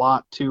a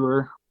lot to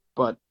her,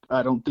 but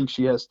I don't think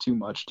she has too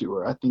much to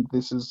her. I think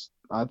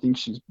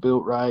she's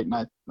built right, and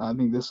I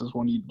think this is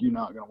one you're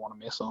not going to want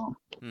to miss on.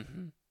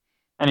 Mm-hmm.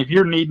 And if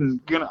you're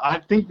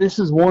I think this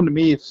is one to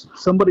me. If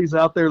somebody's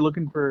out there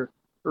looking for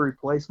a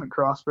replacement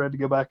crossbred to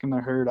go back in their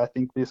herd, I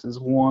think this is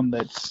one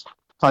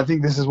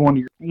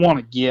you want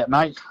to get. And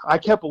I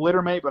kept a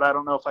litter mate, but I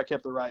don't know if I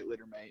kept the right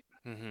litter mate.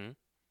 Mm-hmm.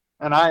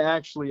 And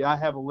I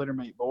have a litter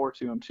mate boar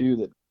to him too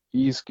that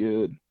he's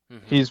good.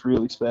 Mm-hmm. He's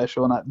really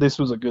special, and this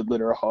was a good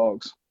litter of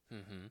hogs.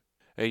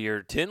 Mm-hmm.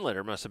 Your 10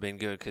 litter must have been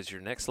good, because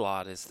your next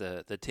lot is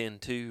the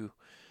 10-2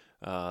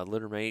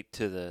 litter mate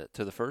to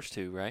the first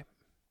two, right?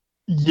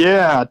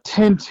 Yeah,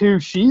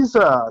 10-2. She's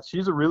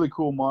a really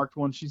cool marked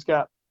one. She's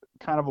got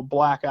kind of a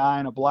black eye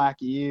and a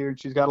black ear,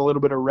 and she's got a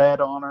little bit of red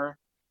on her.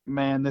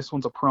 Man, this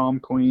one's a prom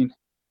queen.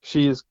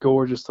 She is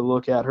gorgeous to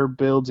look at. Her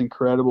build's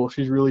incredible.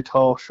 She's really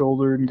tall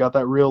shouldered and got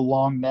that real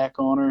long neck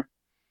on her,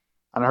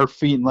 and her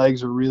feet and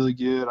legs are really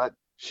good.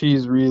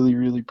 She's really,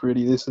 really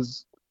pretty.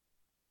 She's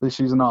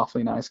an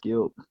awfully nice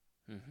gilt.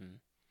 Mm-hmm.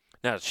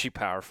 Now, is she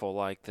powerful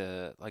like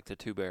the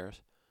two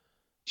bears?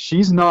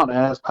 She's not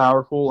as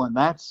powerful, and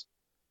that's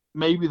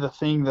maybe the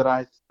thing that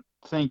I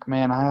think,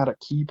 man, I ought to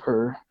keep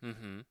her.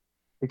 Mm-hmm.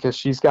 Because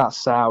she's got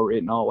sow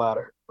written all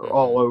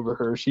over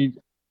her. She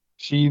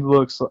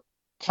looks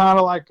kind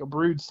of like a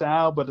brood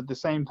sow, but at the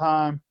same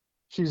time,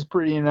 she's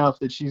pretty enough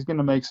that she's going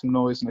to make some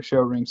noise in a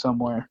show ring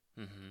somewhere.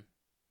 Mm-hmm.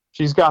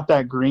 She's got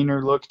that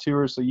greener look to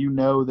her, so you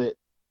know that,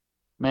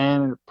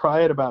 man,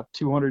 probably at about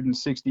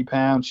 260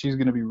 pounds, she's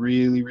going to be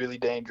really, really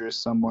dangerous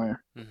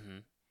somewhere. Mm-hmm.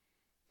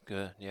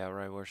 Good. Yeah,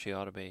 right where she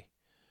ought to be.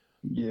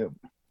 Yep.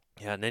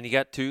 Yeah, and then you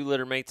got two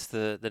litter mates,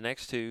 the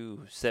next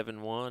two,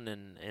 7-1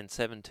 and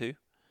 7-2.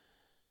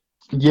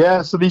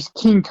 Yeah, so these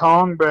King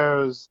Kong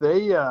barrows,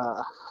 they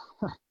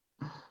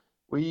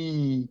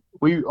we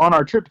on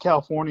our trip to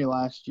California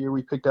last year,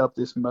 we picked up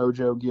this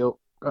Mojo gilt,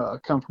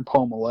 come from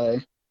Paul Malay.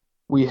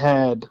 We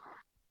had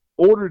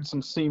ordered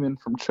some semen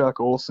from Chuck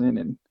Olson,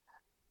 and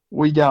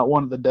we got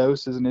one of the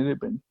doses, and it had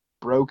been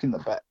broke in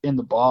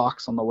the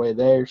box on the way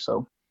there.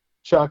 So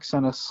Chuck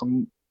sent us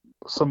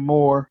some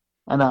more,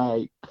 and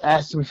I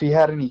asked him if he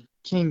had any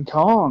King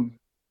Kong.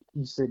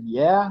 He said,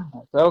 "Yeah." I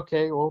said,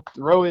 "Okay, well,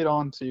 throw it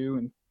on too."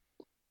 And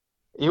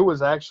it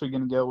was actually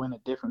going to go in a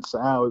different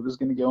sow. It was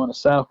going to go in a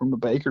sow from the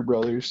Baker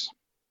brothers,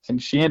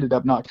 and she ended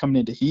up not coming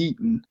into heat.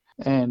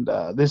 And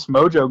this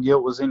Mojo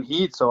gilt was in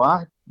heat, so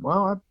I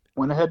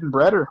went ahead and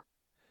bred her,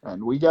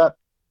 and we got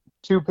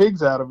 2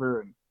 pigs out of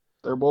her, and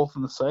they're both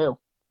in the sale.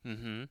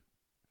 Mm-hmm.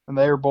 And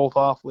they were both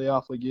awfully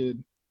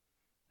good.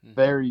 Mm-hmm.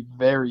 Very,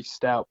 very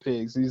stout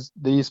pigs.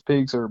 These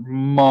pigs are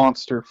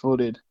monster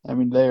footed. I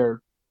mean,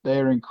 they're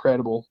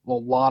incredible. A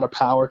lot of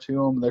power to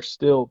them. They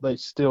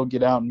still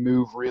get out and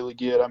move really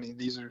good. I mean,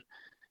 these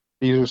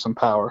are some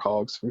power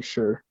hogs for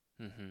sure.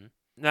 Mm-hmm.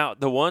 Now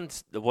the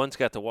one's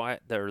got the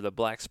white or the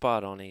black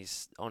spot on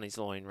his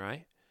loin,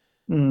 right?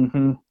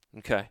 Mm-hmm.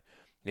 Okay.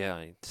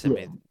 Yeah,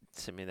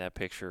 sent me that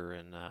picture,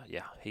 and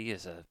yeah, he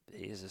is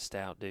a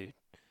stout dude.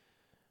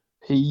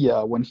 He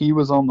when he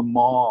was on the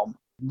mom,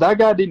 that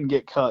guy didn't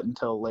get cut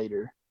until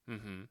later.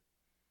 Mm-hmm.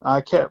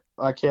 I kept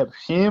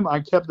him. I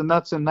kept the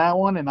nuts in that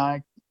one,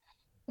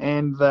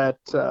 and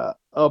that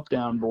up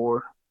down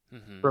boar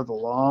for the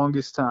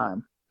longest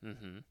time.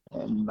 Mm-hmm.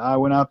 And I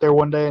went out there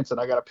one day and said,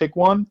 "I got to pick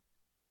one."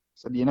 I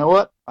said, "You know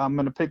what? I'm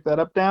going to pick that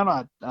up down.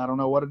 I don't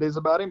know what it is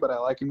about him, but I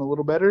like him a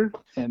little better.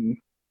 And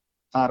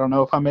I don't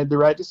know if I made the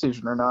right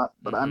decision or not,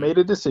 but I made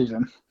a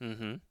decision."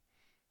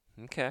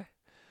 Mm-hmm. Okay.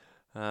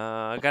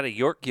 I got a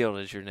York gilt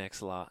as your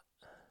next lot.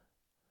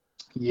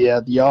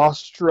 Yeah, the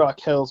Awestruck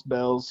Hell's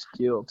Bells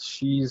gilt.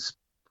 She's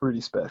pretty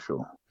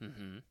special.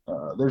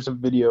 Mm-hmm. There's a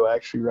video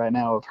actually right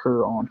now of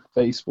her on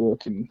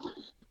Facebook, and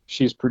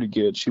she's pretty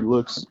good. She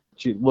looks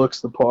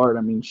the part.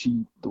 I mean,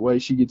 the way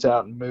she gets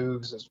out and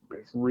moves is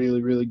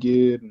really, really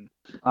good, and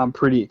I'm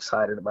pretty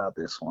excited about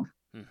this one.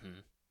 Mm-hmm.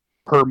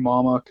 Her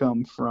mama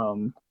come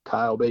from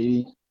Kyle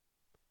Beatty.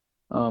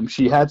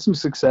 She had some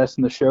success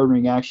in the show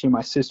ring. Actually,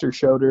 my sister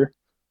showed her.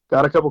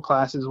 Got a couple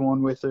classes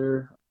won with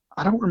her.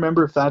 I don't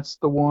remember if that's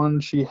the one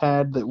she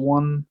had that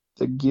won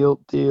the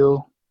gilt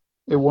deal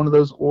at one of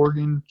those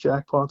Oregon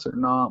jackpots or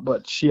not.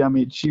 But she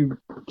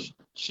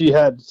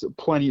had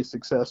plenty of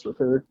success with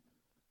her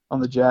on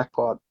the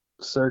jackpot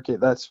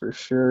circuit, that's for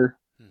sure.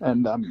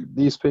 Mm-hmm. And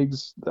these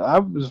pigs, I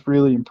was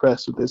really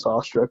impressed with this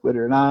Awestruck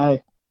litter. And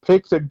I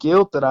picked a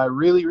gilt that I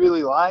really,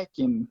 really like,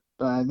 and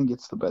I think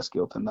it's the best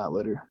gilt in that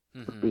litter,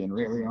 for being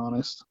really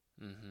honest.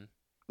 Mm-hmm.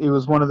 It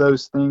was one of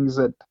those things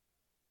that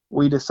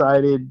we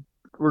decided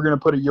we're going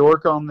to put a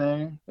York on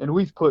there, and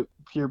we've put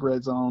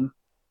purebreds on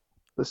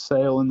the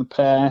sale in the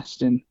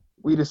past, and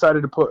we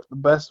decided to put the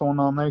best one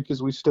on there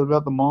because we still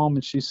got the mom,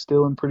 and she's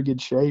still in pretty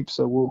good shape,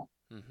 so we'll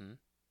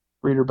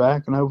breed her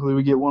back, and hopefully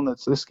we get one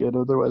that's this good.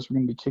 Otherwise, we're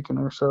going to be kicking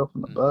ourselves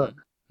in the butt.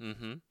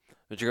 Mm-hmm.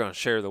 But you're going to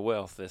share the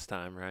wealth this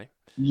time, right?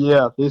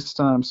 Yeah, this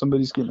time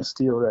somebody's getting a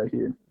steal right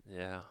here.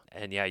 Yeah,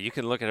 and yeah, you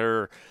can look at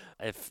her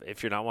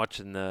if you're not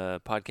watching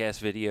the podcast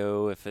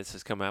video, if this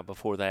has come out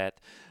before that.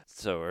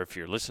 So, or if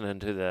you're listening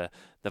to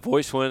the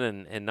voice one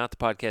and not the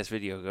podcast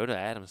video, go to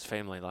Adams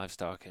Family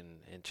Livestock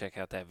and check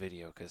out that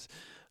video because,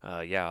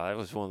 yeah, that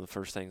was one of the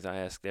first things I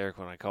asked Derek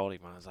when I called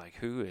him. I was like,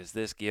 "Who is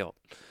this gilt?"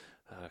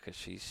 Because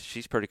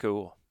she's pretty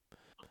cool.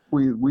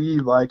 We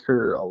like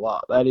her a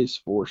lot. That is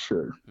for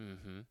sure.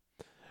 Mm-hmm.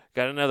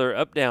 Got another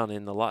up down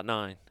in the lot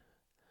 9.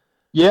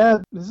 Yeah,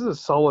 this is a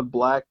solid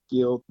black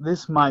gilt.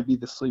 This might be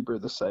the sleeper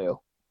of the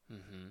sale.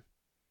 Mm-hmm.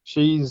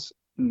 She's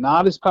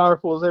not as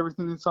powerful as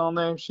everything that's on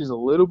there. She's a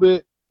little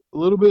bit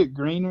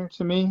greener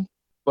to me,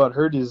 but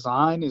her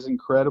design is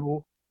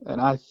incredible. And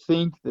I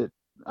think that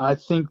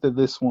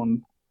this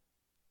one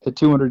at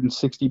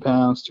 260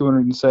 pounds,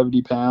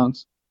 270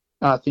 pounds,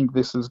 I think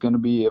this is going to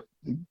be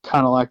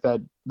kind of like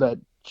that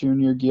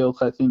junior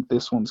gilt. I think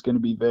this one's going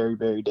to be very,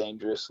 very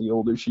dangerous. The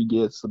older she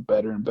gets, the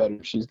better and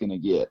better she's going to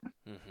get.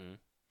 Mm-hmm.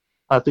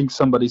 I think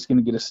somebody's going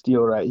to get a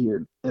steal right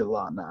here at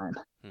lot 9.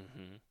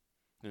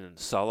 Mm-hmm. And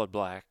solid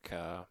black.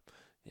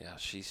 Yeah,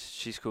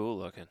 she's cool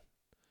looking.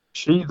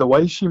 The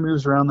way she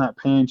moves around that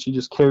pen, she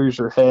just carries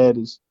her head.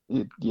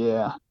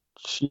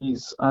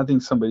 I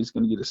think somebody's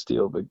going to get a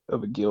steal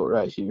of a gilt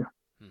right here.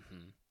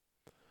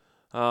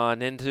 Mm-hmm.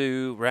 And then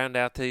to round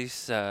out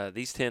these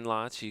 10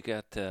 lots, you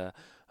got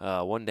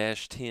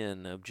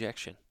 1-10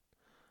 objection.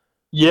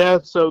 Yeah,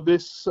 so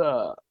this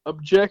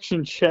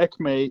objection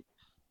checkmate.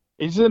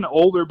 He's an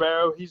older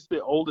barrow. He's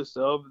the oldest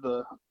of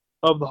the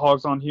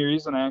hogs on here.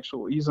 He's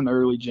an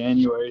early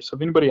January. So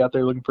if anybody out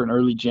there looking for an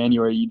early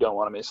January, you don't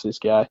want to miss this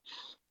guy.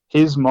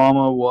 His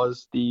mama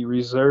was the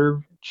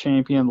reserve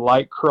champion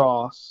light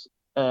cross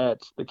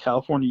at the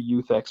California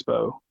Youth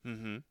Expo.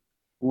 Mm-hmm.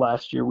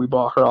 Last year. We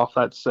bought her off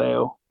that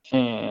sale,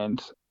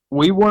 and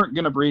we weren't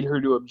going to breed her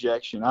to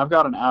objection. I've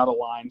got an out of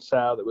line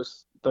sow that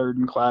was third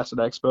in class at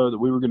Expo that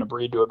we were going to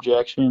breed to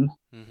objection.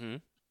 Mm-hmm.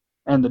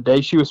 And the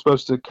day she was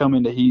supposed to come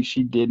into heat,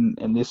 she didn't.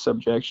 And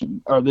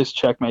this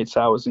checkmate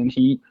sow was in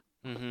heat.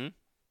 Mm-hmm.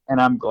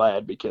 And I'm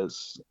glad,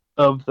 because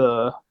of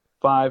the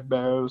 5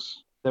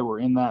 barrows that were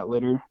in that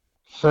litter,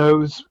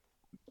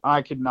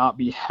 I could not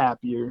be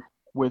happier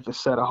with a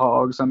set of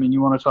hogs. I mean,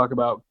 you want to talk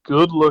about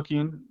good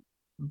looking,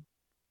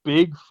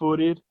 big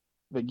footed.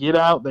 They get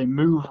out, they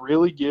move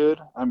really good.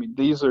 I mean,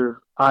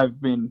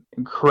 I've been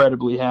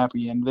incredibly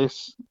happy. And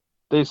this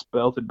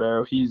belted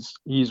barrow, he's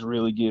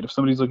really good. If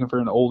somebody's looking for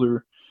an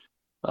older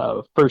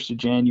 1st of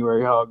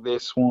January hog,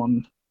 this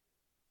one,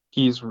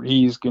 he's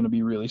going to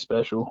be really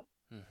special.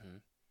 Mm-hmm.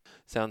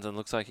 Sounds and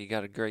looks like you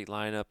got a great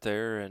lineup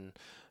there, and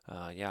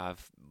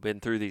I've been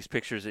through these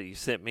pictures that you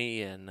sent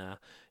me, and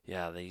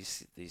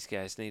these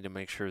guys need to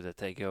make sure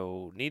they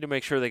go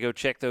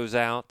check those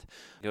out.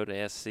 Go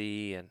to SC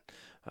and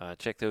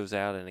check those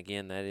out, and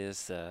again, that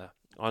is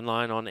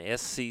online on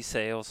SC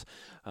Sales.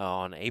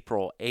 On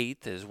April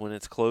 8th is when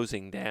it's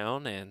closing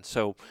down, and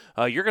so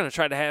you're going to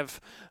try to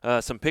have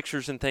some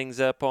pictures and things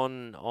up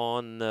on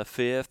the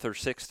 5th or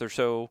 6th or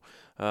so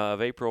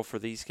of April for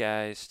these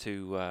guys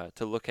to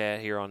look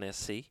at here on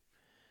SC.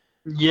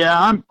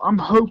 Yeah, I'm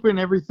hoping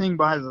everything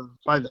by the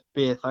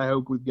 5th. I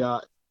hope we've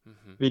got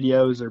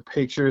videos or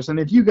pictures, and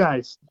if you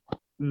guys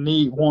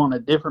want a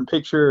different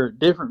picture or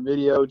different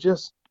video,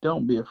 just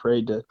don't be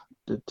afraid to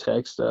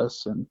text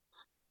us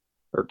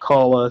or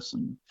call us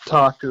and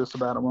talk to us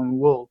about them. And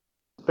we'll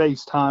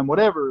FaceTime,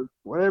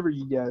 whatever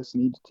you guys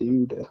need to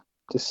do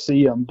to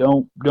see them.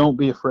 Don't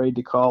be afraid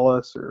to call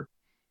us or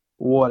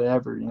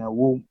whatever.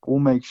 We'll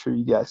make sure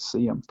you guys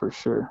see them for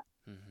sure.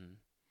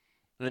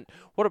 Mm-hmm. And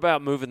what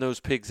about moving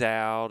those pigs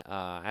out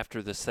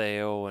after the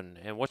sale,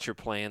 and what's your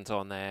plans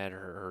on that,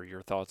 or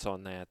your thoughts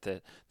on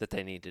that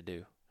they need to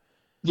do?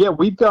 Yeah,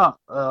 we've got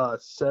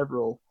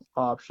several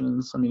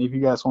options. I mean, if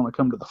you guys want to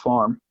come to the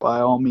farm,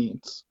 by all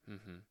means.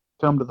 Mm-hmm.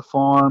 Come to the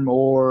farm,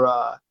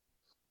 or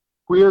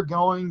we are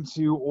going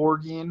to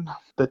Oregon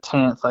the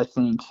 10th, I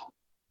think.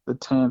 The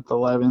 10th,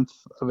 11th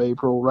of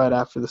April, right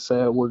after the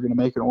sale. We're going to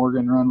make an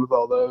Oregon run with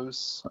all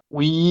those.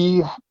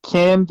 We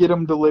can get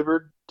them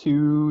delivered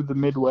to the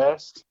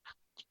Midwest,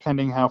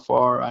 depending how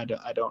far. I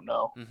don't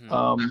know.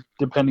 Mm-hmm.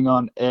 Depending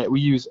on Ed,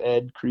 we use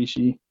Ed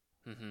Creasy.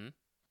 Mm-hmm.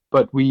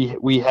 But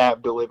we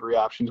have delivery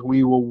options.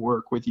 We will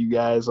work with you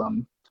guys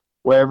on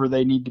wherever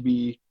they need to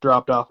be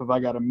dropped off. If I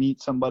got to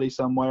meet somebody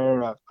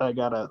somewhere, if I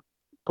got to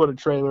put a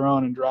trailer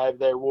on and drive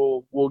there,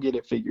 we'll get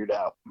it figured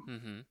out.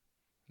 Mm-hmm.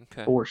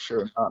 Okay. For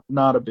sure.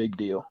 Not a big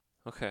deal.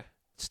 Okay.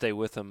 Stay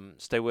with them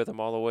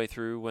all the way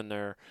through when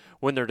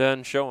they're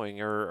done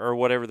showing or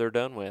whatever they're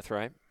done with,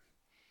 right?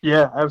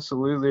 Yeah,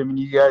 absolutely. I mean,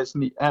 you guys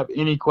have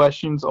any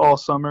questions all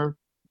summer,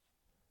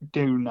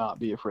 do not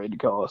be afraid to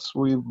call us.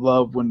 We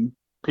love when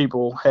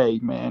people, hey,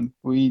 man,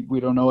 we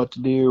don't know what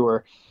to do,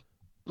 or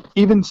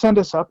even send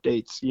us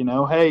updates,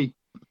 hey,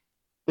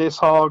 this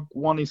hog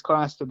won his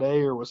class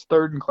today or was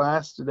 3rd in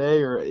class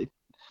today, or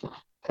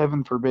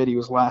heaven forbid he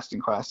was last in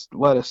class.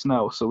 Let us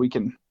know so we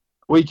can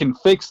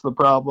fix the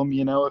problem,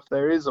 if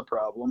there is a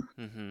problem.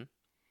 Mm-hmm.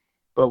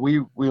 But we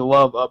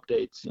love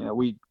updates.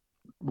 We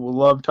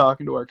love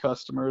talking to our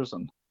customers,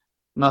 and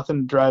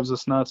nothing drives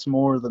us nuts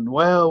more than,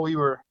 well, we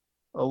were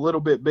a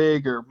little bit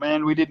big, or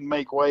man, we didn't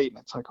make weight.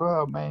 And it's like,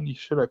 oh man, you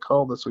should have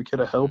called us. We could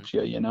have helped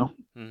you,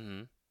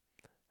 Mm-hmm.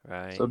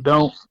 Right. So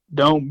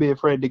don't be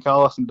afraid to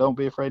call us, and don't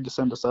be afraid to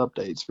send us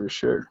updates for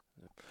sure.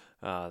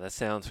 That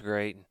sounds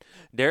great.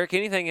 Derek,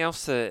 anything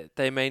else that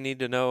they may need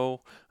to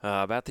know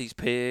about these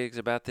pigs,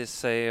 about this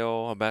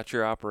sale, about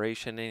your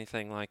operation,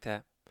 anything like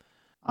that?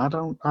 I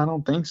don't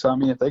think so. I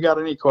mean, if they got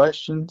any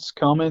questions,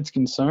 comments,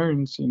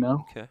 concerns,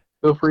 okay,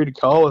 feel free to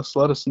call us.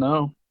 Let us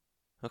know.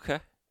 Okay.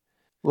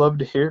 Love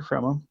to hear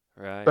from them.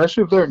 Right.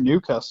 Especially if they're a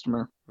new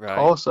customer. Right.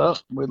 Call us up.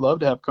 We'd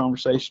love to have a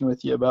conversation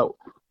with you about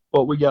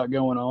what we got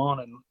going on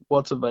and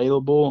what's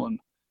available, and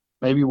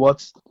maybe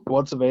what's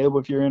available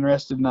if you're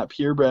interested in that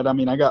purebred. I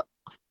mean, I got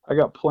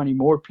plenty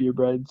more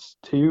purebreds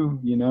too,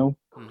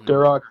 mm-hmm.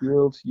 Duroc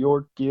Gilts,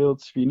 York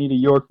Gilts. If you need a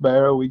York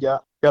barrow, we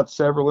got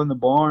several in the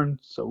barn,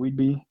 so we'd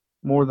be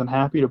more than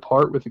happy to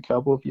part with a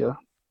couple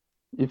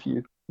if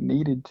you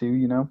needed to,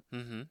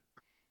 Mm-hmm.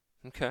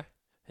 Okay.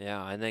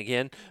 Yeah, and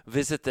again,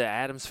 visit the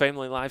Adams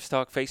Family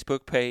Livestock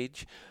Facebook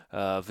page.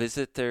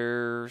 Visit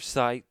their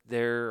site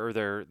there, or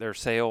their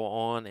sale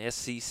on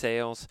SC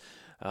Sales.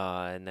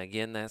 And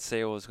again, that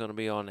sale is going to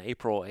be on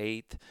April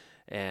 8th.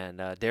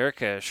 And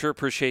Derek, sure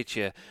appreciate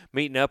you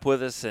meeting up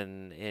with us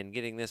and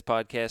getting this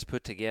podcast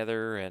put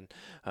together, and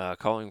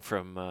calling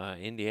from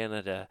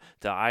Indiana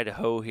to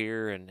Idaho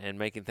here and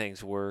making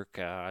things work.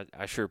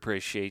 I sure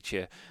appreciate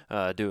you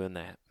doing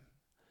that.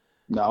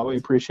 No, we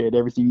appreciate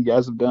everything you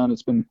guys have done.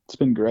 It's been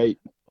great.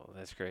 Well,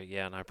 that's great.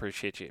 Yeah, and I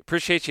appreciate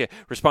you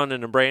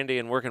responding to Brandy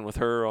and working with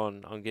her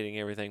on getting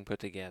everything put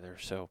together.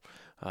 So,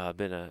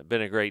 been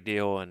a great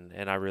deal,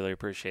 and I really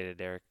appreciate it,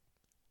 Derek.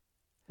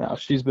 No,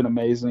 she's been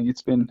amazing.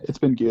 It's been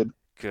good.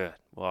 Good.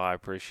 Well, I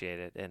appreciate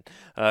it. And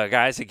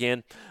guys,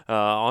 again,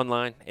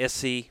 online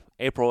SC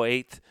April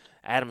 8th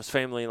Adams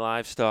Family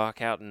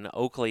Livestock out in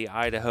Oakley,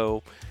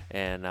 Idaho.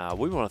 And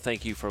we want to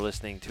thank you for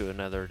listening to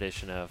another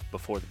edition of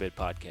Before the Bid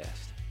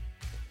podcast.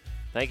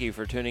 Thank you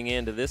for tuning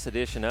in to this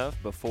edition of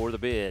Before the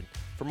Bid.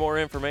 For more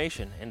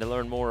information and to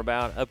learn more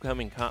about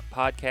upcoming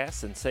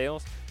podcasts and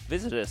sales,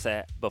 visit us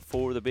at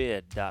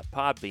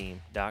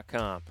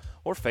beforethebid.podbean.com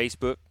or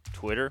Facebook,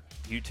 Twitter,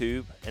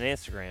 YouTube, and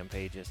Instagram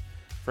pages.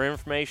 For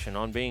information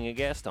on being a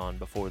guest on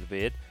Before the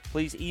Bid,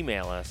 please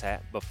email us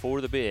at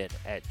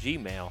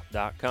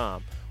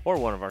beforethebid@gmail.com or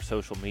one of our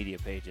social media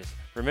pages.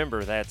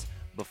 Remember, that's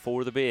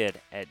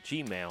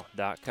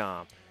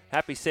beforethebid@gmail.com.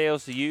 Happy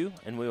sales to you,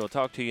 and we will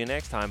talk to you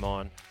next time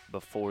on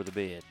Before the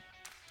Bid.